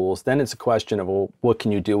these tools, then it's a question of, well, what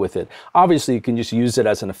can you do with it? Obviously, you can just use it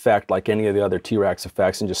as an effect like any of the other T-RackS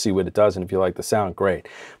effects and just see what it does, and if you like the sound, great.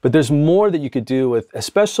 But there's more that you could do with,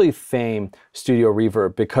 especially Fame Studio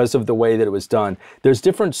Reverb, because of the way that it was done. There's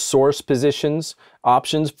different source positions,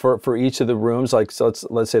 options for each of the rooms. Like, so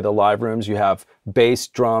let's say the live rooms, you have bass,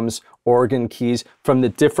 drums, organ, keys from the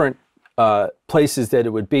different places that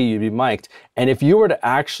it would be, you'd be mic'd. And if you were to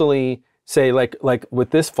actually say, like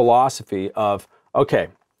with this philosophy of, okay,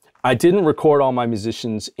 I didn't record all my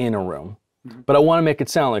musicians in a room, but I want to make it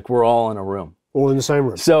sound like we're all in a room. All in the same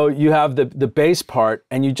room. So you have the bass part,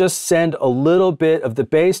 and you just send a little bit of the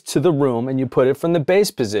bass to the room, and you put it from the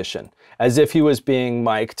bass position, as if he was being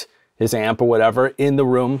mic'd, his amp or whatever, in the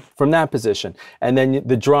room from that position. And then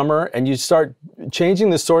the drummer, and you start changing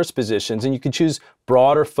the source positions, and you can choose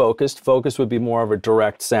broad or focused. Focused would be more of a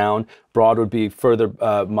direct sound. Broad would be further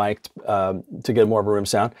mic'd to get more of a room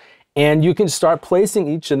sound. And you can start placing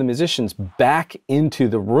each of the musicians back into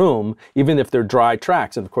the room, even if they're dry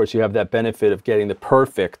tracks. And of course, you have that benefit of getting the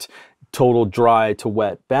perfect total dry to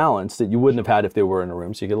wet balance that you wouldn't have had if they were in a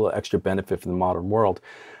room. So you get a little extra benefit from the modern world.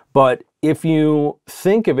 But if you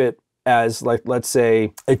think of it as, like, let's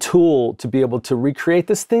say, a tool to be able to recreate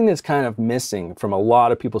this thing that's kind of missing from a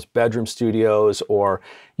lot of people's bedroom studios, or,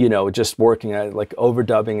 you know, just working at like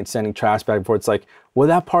overdubbing and sending tracks back and forth. It's like, well,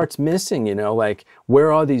 that part's missing, you know, like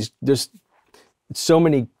where are these, there's so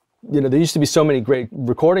many, you know, there used to be so many great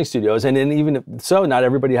recording studios, and then even so, not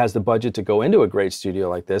everybody has the budget to go into a great studio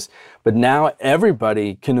like this, but now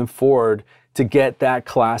everybody can afford to get that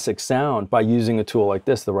classic sound by using a tool like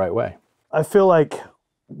this the right way. I feel like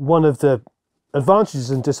one of the advantages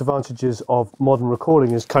and disadvantages of modern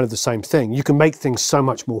recording is kind of the same thing. You can make things so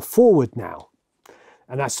much more forward now,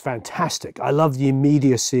 and that's fantastic. I love the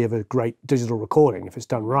immediacy of a great digital recording if it's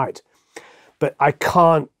done right. But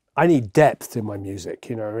I need depth in my music,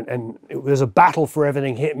 you know, and there's a battle for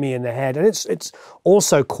everything hitting me in the head. And it's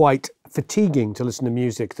also quite fatiguing to listen to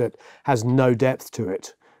music that has no depth to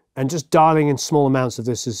it. And just dialing in small amounts of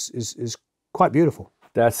this is quite beautiful.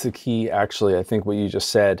 That's the key, actually. I think what you just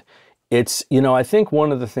said. It's, you know, I think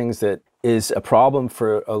one of the things that is a problem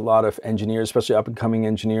for a lot of engineers, especially up and coming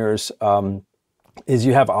engineers, is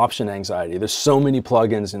you have option anxiety. There's so many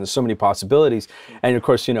plugins and there's so many possibilities. And of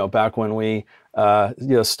course, you know, back when we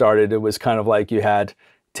started, it was kind of like you had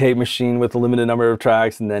tape machine with a limited number of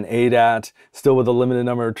tracks, and then ADAT still with a limited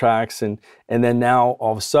number of tracks, and then now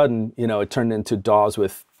all of a sudden, you know, it turned into DAWs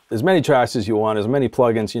with as many tracks as you want, as many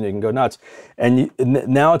plugins, you know, you can go nuts. And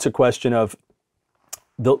now it's a question of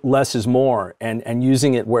the less is more, and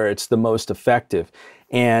using it where it's the most effective,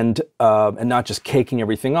 and not just caking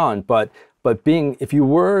everything on, but being, if you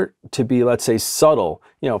were to be, let's say, subtle,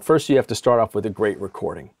 you know, first you have to start off with a great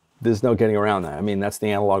recording. There's no getting around that. I mean, that's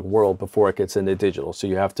the analog world before it gets into digital. So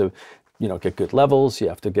you have to get good levels. You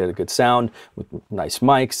have to get a good sound with nice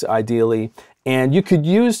mics, ideally. And you could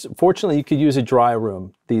use, fortunately, you could use a dry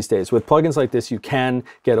room these days. With plugins like this, you can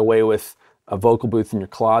get away with a vocal booth in your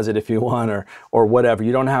closet if you want, or whatever.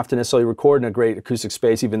 You don't have to necessarily record in a great acoustic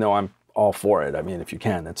space, even though I'm all for it. I mean, if you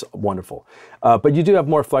can, that's wonderful. But you do have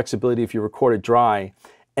more flexibility if you record it dry.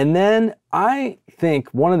 And then I think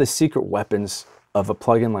one of the secret weapons of a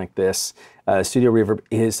plugin like this, Studio Reverb,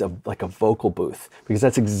 is like a vocal booth, because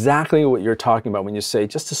that's exactly what you're talking about when you say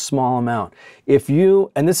just a small amount. If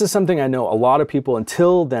you, and this is something I know a lot of people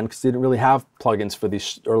until then, because they didn't really have plugins for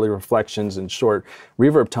these early reflections and short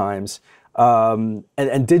reverb times,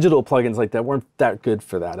 and digital plugins like that weren't that good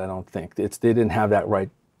for that, I don't think. They didn't have that right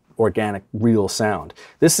organic, real sound.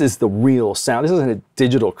 This is the real sound. This isn't a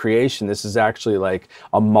digital creation. This is actually like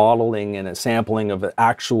a modeling and a sampling of an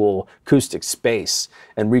actual acoustic space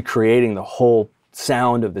and recreating the whole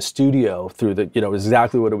sound of the studio through the,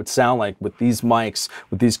 exactly what it would sound like with these mics,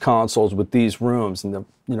 with these consoles, with these rooms and the,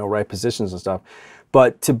 right positions and stuff.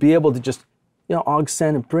 But to be able to just,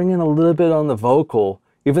 augment and bring in a little bit on the vocal,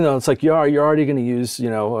 even though it's like you're already going to use,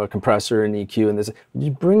 a compressor and EQ and this,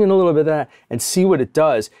 you bring in a little bit of that and see what it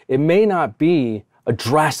does. It may not be a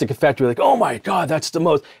drastic effect. You're like, oh my God, that's the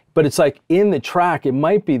most. But it's like in the track, it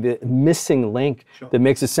might be the missing link that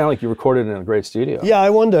makes it sound like you recorded in a great studio. Yeah,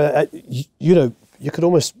 I wonder, you could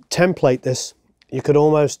almost template this. You could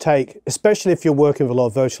almost take, especially if you're working with a lot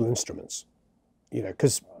of virtual instruments,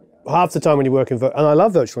 because half the time when you're working, and I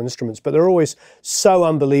love virtual instruments, but they're always so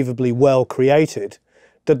unbelievably well created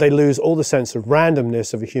that they lose all the sense of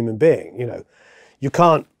randomness of a human being. You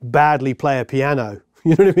can't badly play a piano.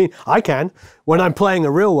 You know what I mean? I can. When I'm playing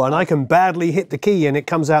a real one, I can badly hit the key and it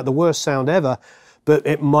comes out the worst sound ever, but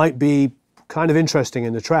it might be kind of interesting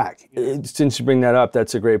in the track. Since you bring that up,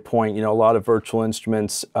 that's a great point. A lot of virtual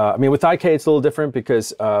instruments, with IK it's a little different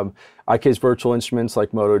because IK's virtual instruments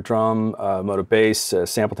like Moto Drum, Moto Bass,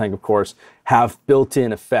 Sample Tank, of course, have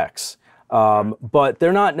built-in effects. But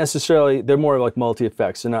they're not necessarily, they're more like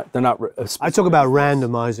multi-effects. They're not. I talk about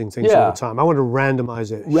randomizing things all the time. I want to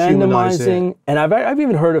randomize it, humanize it. And I've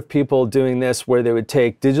even heard of people doing this where they would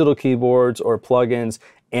take digital keyboards or plugins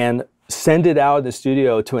and send it out of the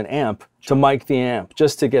studio to an amp to mic the amp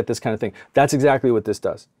just to get this kind of thing. That's exactly what this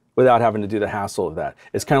does without having to do the hassle of that.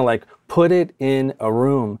 It's kind of like put it in a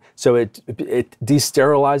room so it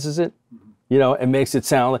de-sterilizes it. It makes it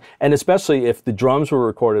sound, and especially if the drums were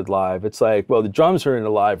recorded live, it's like, well, the drums are in a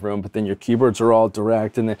live room, but then your keyboards are all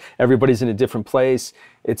direct, and then everybody's in a different place.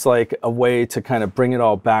 It's like a way to kind of bring it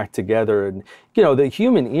all back together. And, the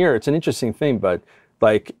human ear, it's an interesting thing, but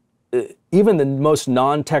like, even the most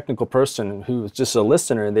non-technical person who's just a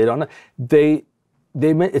listener, and they don't know,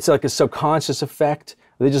 it's like a subconscious effect.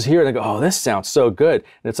 They just hear it and they go, oh, this sounds so good.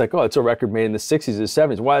 And it's like, oh, it's a record made in the 60s or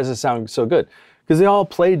 70s. Why does it sound so good? Because they all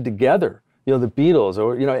played together. The Beatles,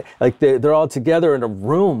 or, like they're all together in a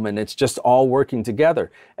room and it's just all working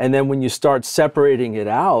together. And then when you start separating it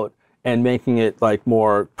out and making it like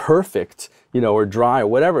more perfect, or dry or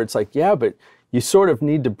whatever, it's like, yeah, but you sort of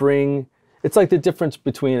need to bring, it's like the difference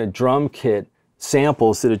between a drum kit,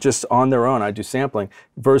 samples that are just on their own, I do sampling,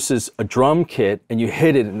 versus a drum kit and you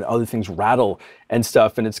hit it and other things rattle and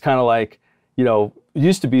stuff. And it's kind of like, it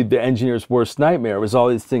used to be the engineer's worst nightmare. It was all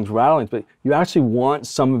these things rattling, but you actually want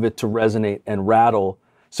some of it to resonate and rattle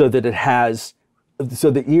so that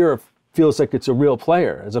so the ear feels like it's a real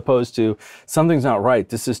player, as opposed to something's not right.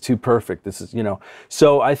 This is too perfect. This is,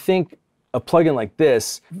 So I think a plugin like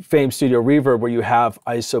this, famed Studio Reverb, where you have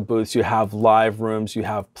ISO booths, you have live rooms, you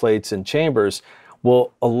have plates and chambers,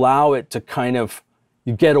 will allow it to kind of,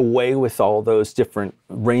 you get away with all those different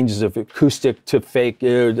ranges of acoustic to fake,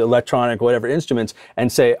 electronic, whatever instruments,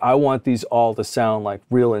 and say, I want these all to sound like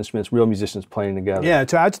real instruments, real musicians playing together. Yeah,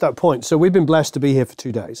 to add to that point, so we've been blessed to be here for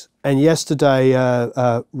 2 days. And yesterday,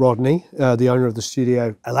 Rodney, the owner of the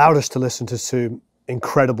studio, allowed us to listen to some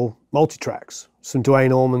incredible multi-tracks, some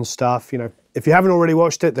Duane Allman stuff. If you haven't already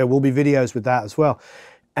watched it, there will be videos with that as well.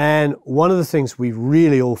 And one of the things we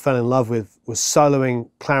really all fell in love with was soloing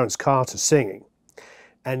Clarence Carter singing.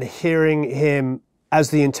 And hearing him,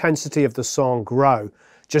 as the intensity of the song grow,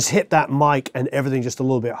 just hit that mic and everything just a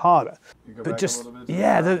little bit harder. But just,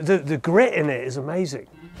 yeah, the grit in it is amazing.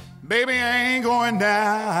 Baby, I ain't going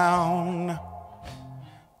down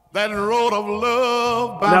that road of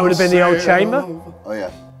love by That would have been the old chamber? Oh,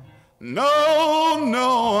 yeah.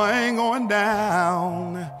 No, I ain't going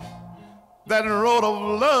down that road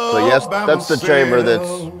of love. So yes, by that's the myself.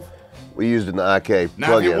 chamber we used in the IK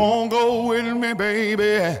Now if you plug-in. won't go with me,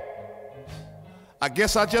 baby, I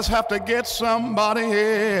guess I just have to get somebody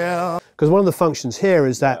else. Because one of the functions here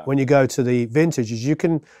is that when you go to the vintages, you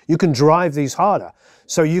can drive these harder.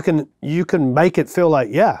 So you can make it feel like,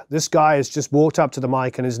 yeah, this guy has just walked up to the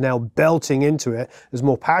mic and is now belting into it. There's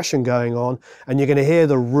more passion going on, and you're going to hear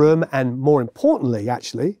the room, and more importantly,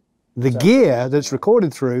 actually, the gear that's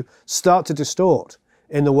recorded through start to distort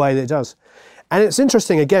in the way that it does. And it's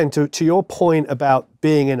interesting, again, to your point about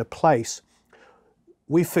being in a place,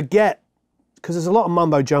 we forget, because there's a lot of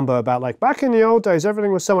mumbo jumbo about like, back in the old days,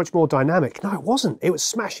 everything was so much more dynamic. No, it wasn't. It was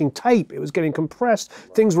smashing tape. It was getting compressed.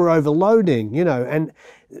 Things were overloading, you know, and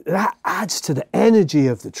that adds to the energy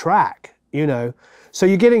of the track, you know. So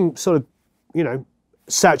you're getting sort of, you know,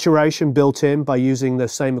 saturation built in by using the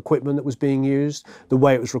same equipment that was being used, the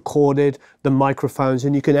way it was recorded, the microphones,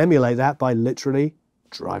 and you can emulate that by literally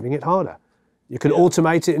driving it harder. You can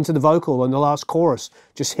automate it into the vocal and the last chorus.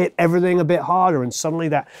 Just hit everything a bit harder, and suddenly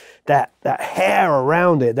that hair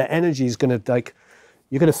around it, that energy is going to, like,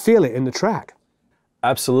 you're going to feel it in the track.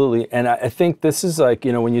 Absolutely. And I think this is like,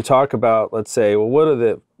 you know, when you talk about, let's say, well, what are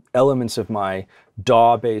the elements of my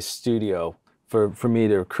DAW-based studio for me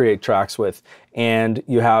to create tracks with? And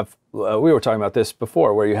you have, we were talking about this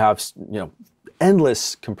before, where you have, you know,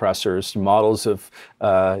 endless compressors, models of,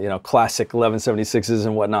 you know, classic 1176s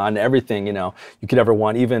and whatnot, and everything, you know, you could ever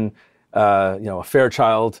want, even, you know, a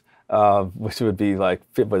Fairchild, which would be like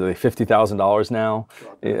 $50,000 now,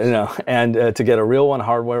 you know, and to get a real one,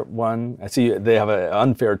 hardware one, I see they have an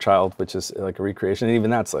Unfairchild, which is like a recreation, and even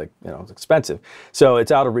that's like, you know, it's expensive. So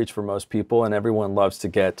it's out of reach for most people, and everyone loves to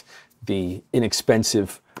get the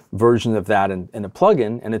inexpensive version of that in a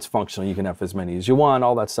plugin, and it's functional. You can have as many as you want.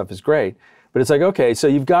 All that stuff is great. But it's like, okay, so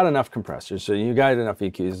you've got enough compressors, so you've got enough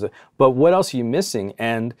EQs, but what else are you missing?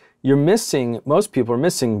 And you're missing, most people are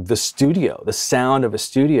missing the studio, the sound of a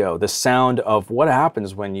studio, the sound of what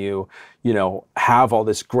happens when you know, have all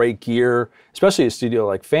this great gear, especially a studio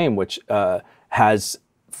like Fame, which has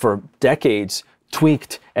for decades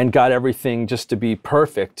tweaked and got everything just to be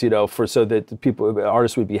perfect, you know, so that the people,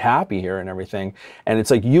 artists would be happy here and everything. And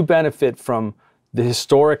it's like you benefit from the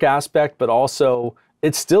historic aspect, but also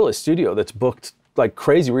it's still a studio that's booked like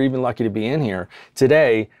crazy. We're even lucky to be in here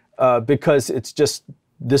today because it's just,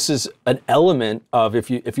 this is an element of, if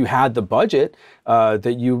you had the budget,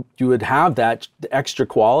 that you would have that extra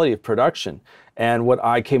quality of production. And what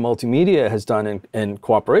IK Multimedia has done in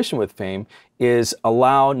cooperation with Fame is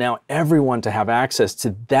allow now everyone to have access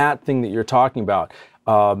to that thing that you're talking about.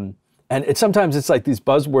 And sometimes it's like these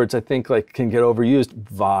buzzwords, I think, like can get overused.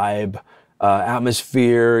 Vibe,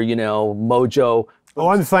 atmosphere, you know, mojo. Oh,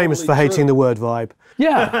 I'm famous for hating the word vibe.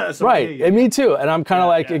 Yeah, right. And me too. And I'm kind of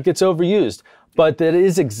like, it gets overused. But that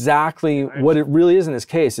is exactly what it really is in this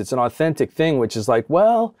case. It's an authentic thing, which is like,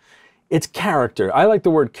 well, it's character. I like the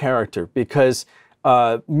word character because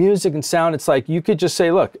music and sound, it's like you could just say,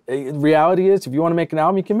 look, reality is if you want to make an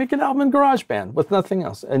album, you can make an album in GarageBand with nothing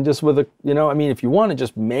else. And just with a, you know, I mean, if you want to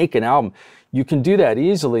just make an album, you can do that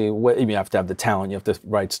easily. You have to have the talent, you have to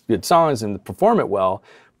write good songs and perform it well.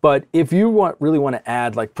 But if you really want to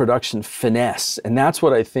add like production finesse, and that's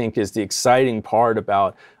what I think is the exciting part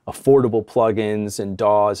about affordable plugins and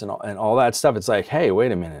DAWs and all that stuff. It's like, hey,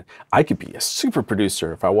 wait a minute, I could be a super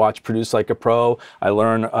producer if I watch Produce Like a Pro. I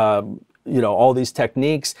learn, you know, all these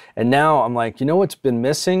techniques, and now I'm like, you know what's been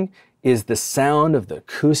missing is the sound of the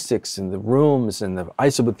acoustics in the rooms and the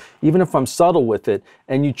iso. Even if I'm subtle with it,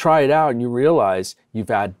 and you try it out and you realize you've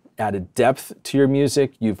added depth to your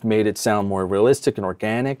music, you've made it sound more realistic and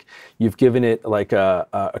organic, you've given it like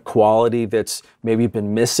a quality that's maybe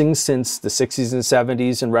been missing since the 60s and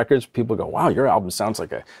 70s in records. People go, wow, your album sounds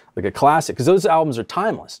like a classic, because those albums are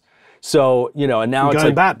timeless. So, you know, and now it's going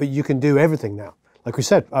like, back, but you can do everything now. Like we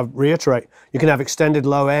said, I reiterate, you can have extended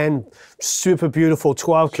low end, super beautiful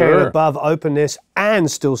 12K and above openness,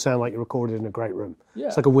 and still sound like you recorded in a great room. Yeah.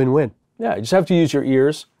 It's like a win-win. Yeah, you just have to use your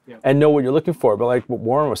ears and know what you're looking for. But like what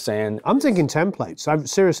Warren was saying, I'm thinking templates.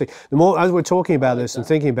 Seriously, the more as we're talking about this and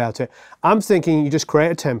thinking about it, I'm thinking you just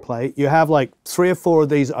create a template. You have like 3 or 4 of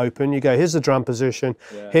these open. You go, here's the drum position.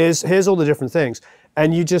 Here's all the different things.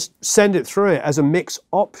 And you just send it through it as a mix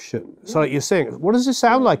option. So like you're saying, what does it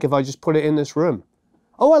sound like if I just put it in this room?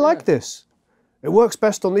 Oh, I like this. It works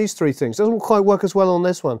best on these 3 things. Doesn't quite work as well on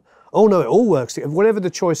this one. Oh no, it all works. Whatever the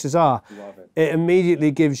choices are, it immediately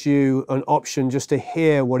gives you an option just to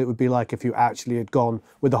hear what it would be like if you actually had gone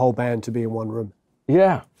with the whole band to be in one room.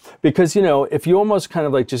 Yeah, because, you know, if you almost kind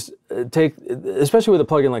of like just take, especially with a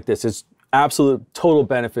plugin like this, it's absolute total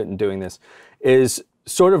benefit in doing this, is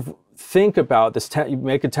sort of think about this, you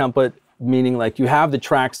make a template, meaning like you have the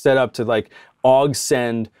track set up to like aux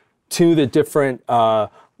send to the different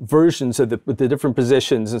versions of the different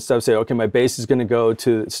positions and stuff. Say, okay, my bass is going to go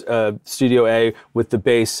to studio A with the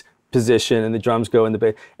bass position, and the drums go in the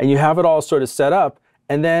bass, and you have it all sort of set up,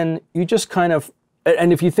 and then you just kind of,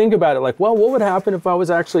 and if you think about it, like, well, what would happen if I was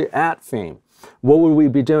actually at Fame? What would we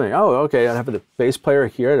be doing? Oh, okay, I'd have the bass player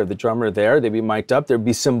here, I'd have the drummer there, they'd be mic'd up, there'd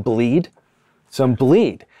be some bleed.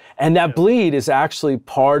 And that bleed is actually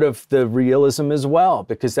part of the realism as well,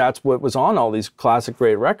 because that's what was on all these classic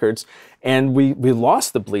great records, and we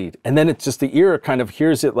lost the bleed. And then it's just the ear kind of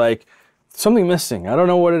hears it like, something missing, I don't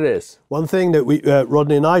know what it is. One thing that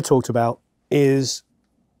Rodney and I talked about is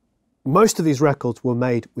most of these records were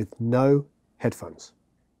made with no headphones.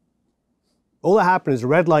 All that happened is a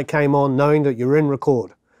red light came on knowing that you're in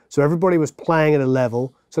record. So everybody was playing at a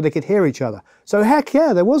level so they could hear each other. So heck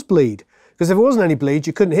yeah, there was bleed. Because if there wasn't any bleed,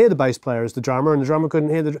 you couldn't hear the bass player as the drummer, and the drummer couldn't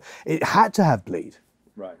hear it had to have bleed.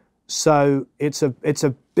 Right. So it's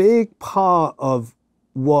a big part of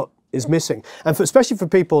what is missing. And especially for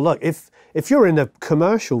people, look, if you're in the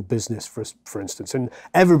commercial business, for instance, and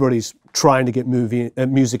everybody's trying to get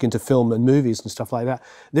music into film and movies and stuff like that,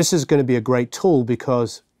 this is going to be a great tool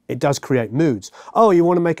because it does create moods. Oh, you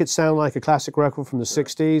want to make it sound like a classic record from the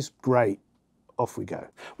 60s? Great. Off we go.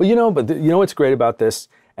 Well, you know what's great about this?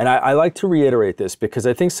 And I like to reiterate this because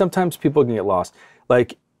I think sometimes people can get lost.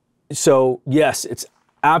 Like, so yes, it's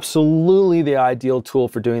absolutely the ideal tool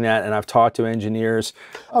for doing that, and I've talked to engineers.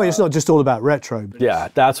 Oh, it's not just all about retro. Yeah,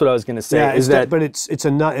 that's what I was going to say. Yeah, but it's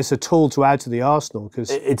a tool to add to the arsenal, because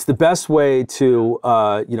it's the best way to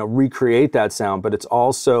recreate that sound, but it's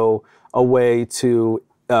also a way to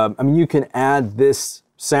I mean, you can add this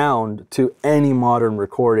sound to any modern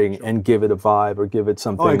recording and give it a vibe or give it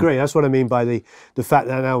something. Oh, I agree. That's what I mean by the fact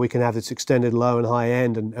that now we can have this extended low and high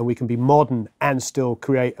end, and we can be modern and still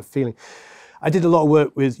create a feeling. I did a lot of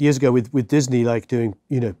work years ago with Disney, like doing,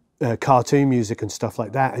 cartoon music and stuff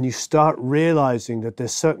like that, and you start realizing that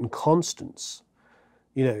there's certain constants,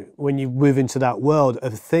 when you move into that world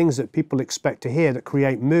of things that people expect to hear that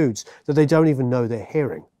create moods that they don't even know they're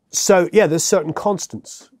hearing. So yeah, there's certain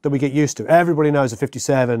constants that we get used to. Everybody knows a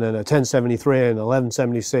 57 and a 1073 and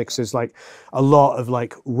 1176 is like a lot of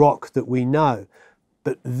like rock that we know.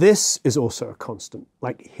 But this is also a constant,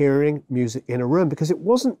 like hearing music in a room, because it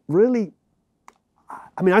wasn't really,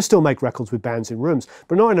 I mean, I still make records with bands in rooms,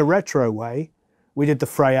 but not in a retro way. We did the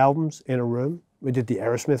Frey albums in a room. We did the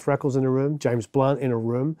Aerosmith records in a room, James Blunt in a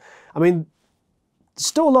room. I mean, there's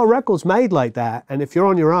still a lot of records made like that. And if you're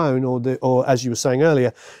on your own, or as you were saying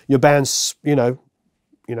earlier, your band's,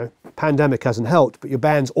 pandemic hasn't helped, but your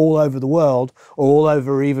band's all over the world, or all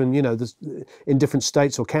over even, in different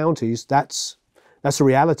states or counties, that's a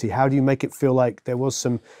reality. How do you make it feel like there was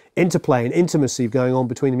some interplay and intimacy going on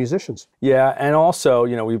between the musicians? Yeah, and also,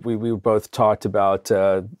 we both talked about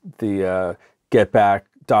the Get Back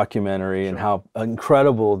documentary and how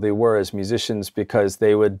incredible they were as musicians, because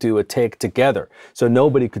they would do a take together. So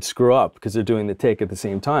nobody could screw up because they're doing the take at the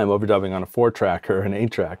same time, overdubbing on a 4-track or an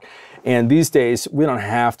 8-track. And these days, we don't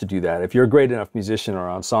have to do that. If you're a great enough musician or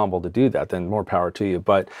ensemble to do that, then more power to you.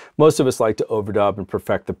 But most of us like to overdub and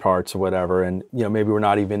perfect the parts or whatever. And maybe we're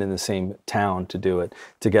not even in the same town to do it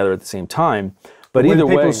together at the same time. But either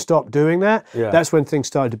way, when people stopped doing that, that's when things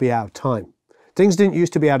started to be out of time. Things didn't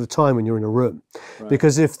used to be out of time when you're in a room. Right.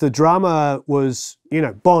 Because if the drummer was,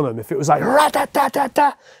 Bonham, if it was like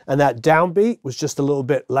ra-da-da-da-da, and that downbeat was just a little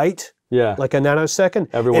bit late, like a nanosecond,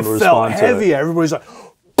 everyone would felt respond to heavier. it. Everybody's like,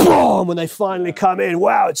 boom, when they finally come in.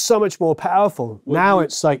 Wow, it's so much more powerful. Now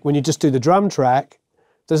it's like when you just do the drum track,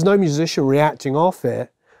 there's no musician reacting off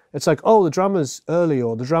it. It's like, oh, the drummer's early,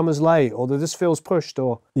 or the drummer's late, or this feels pushed,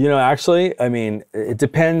 or... Actually, I mean, it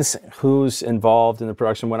depends who's involved in the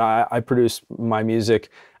production. When I produce my music,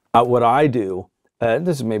 what I do,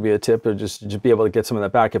 this is maybe a tip, or just be able to get some of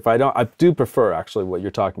that back. I do prefer, actually, what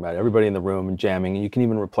you're talking about. Everybody in the room and jamming, and you can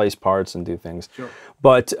even replace parts and do things. Sure.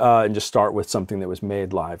 But, and just start with something that was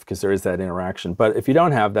made live, because there is that interaction. But if you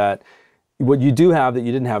don't have that, what you do have that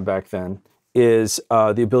you didn't have back then is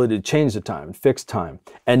the ability to change the time and fix time,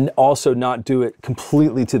 and also not do it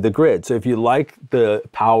completely to the grid. So if you like the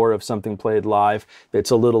power of something played live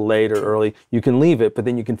that's a little late or early, you can leave it, but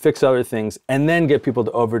then you can fix other things and then get people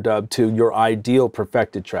to overdub to your ideal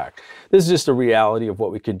perfected track. This is just a reality of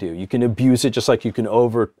what we could do. You can abuse it just like you can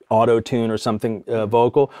auto-tune or something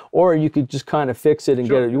vocal, or you could just kind of fix it and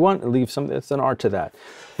get it you want and leave something. It's an art to that.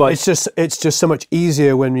 But it's just so much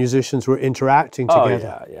easier when musicians were interacting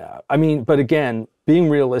together. Oh, yeah. I mean, but again, being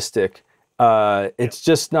realistic, It's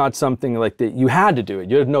just not something like that. You had to do it.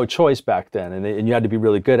 You had no choice back then, and you had to be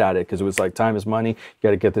really good at it because it was like time is money. You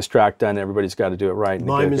got to get this track done. Everybody's got to do it right and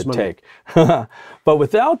get a good take. But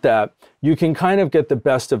without that, you can kind of get the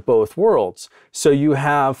best of both worlds. So you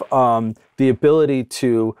have the ability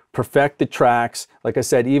to perfect the tracks. Like I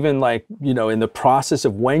said, even like, you know, in the process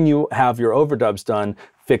of when you have your overdubs done,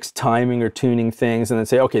 fix timing or tuning things and then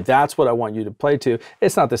say, okay, that's what I want you to play to.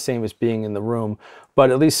 It's not the same as being in the room, but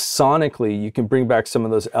at least sonically, you can bring back some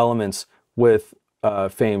of those elements with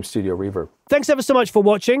Fame Studio Reverb. Thanks ever so much for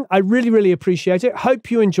watching. I really, really appreciate it.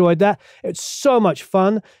 Hope you enjoyed that. It's so much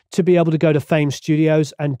fun to be able to go to Fame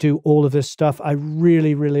Studios and do all of this stuff. I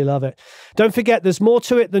really, really love it. Don't forget, there's more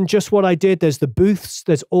to it than just what I did. There's the booths.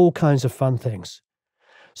 There's all kinds of fun things.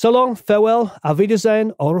 So long, farewell, auf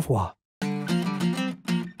Wiedersehen, au revoir.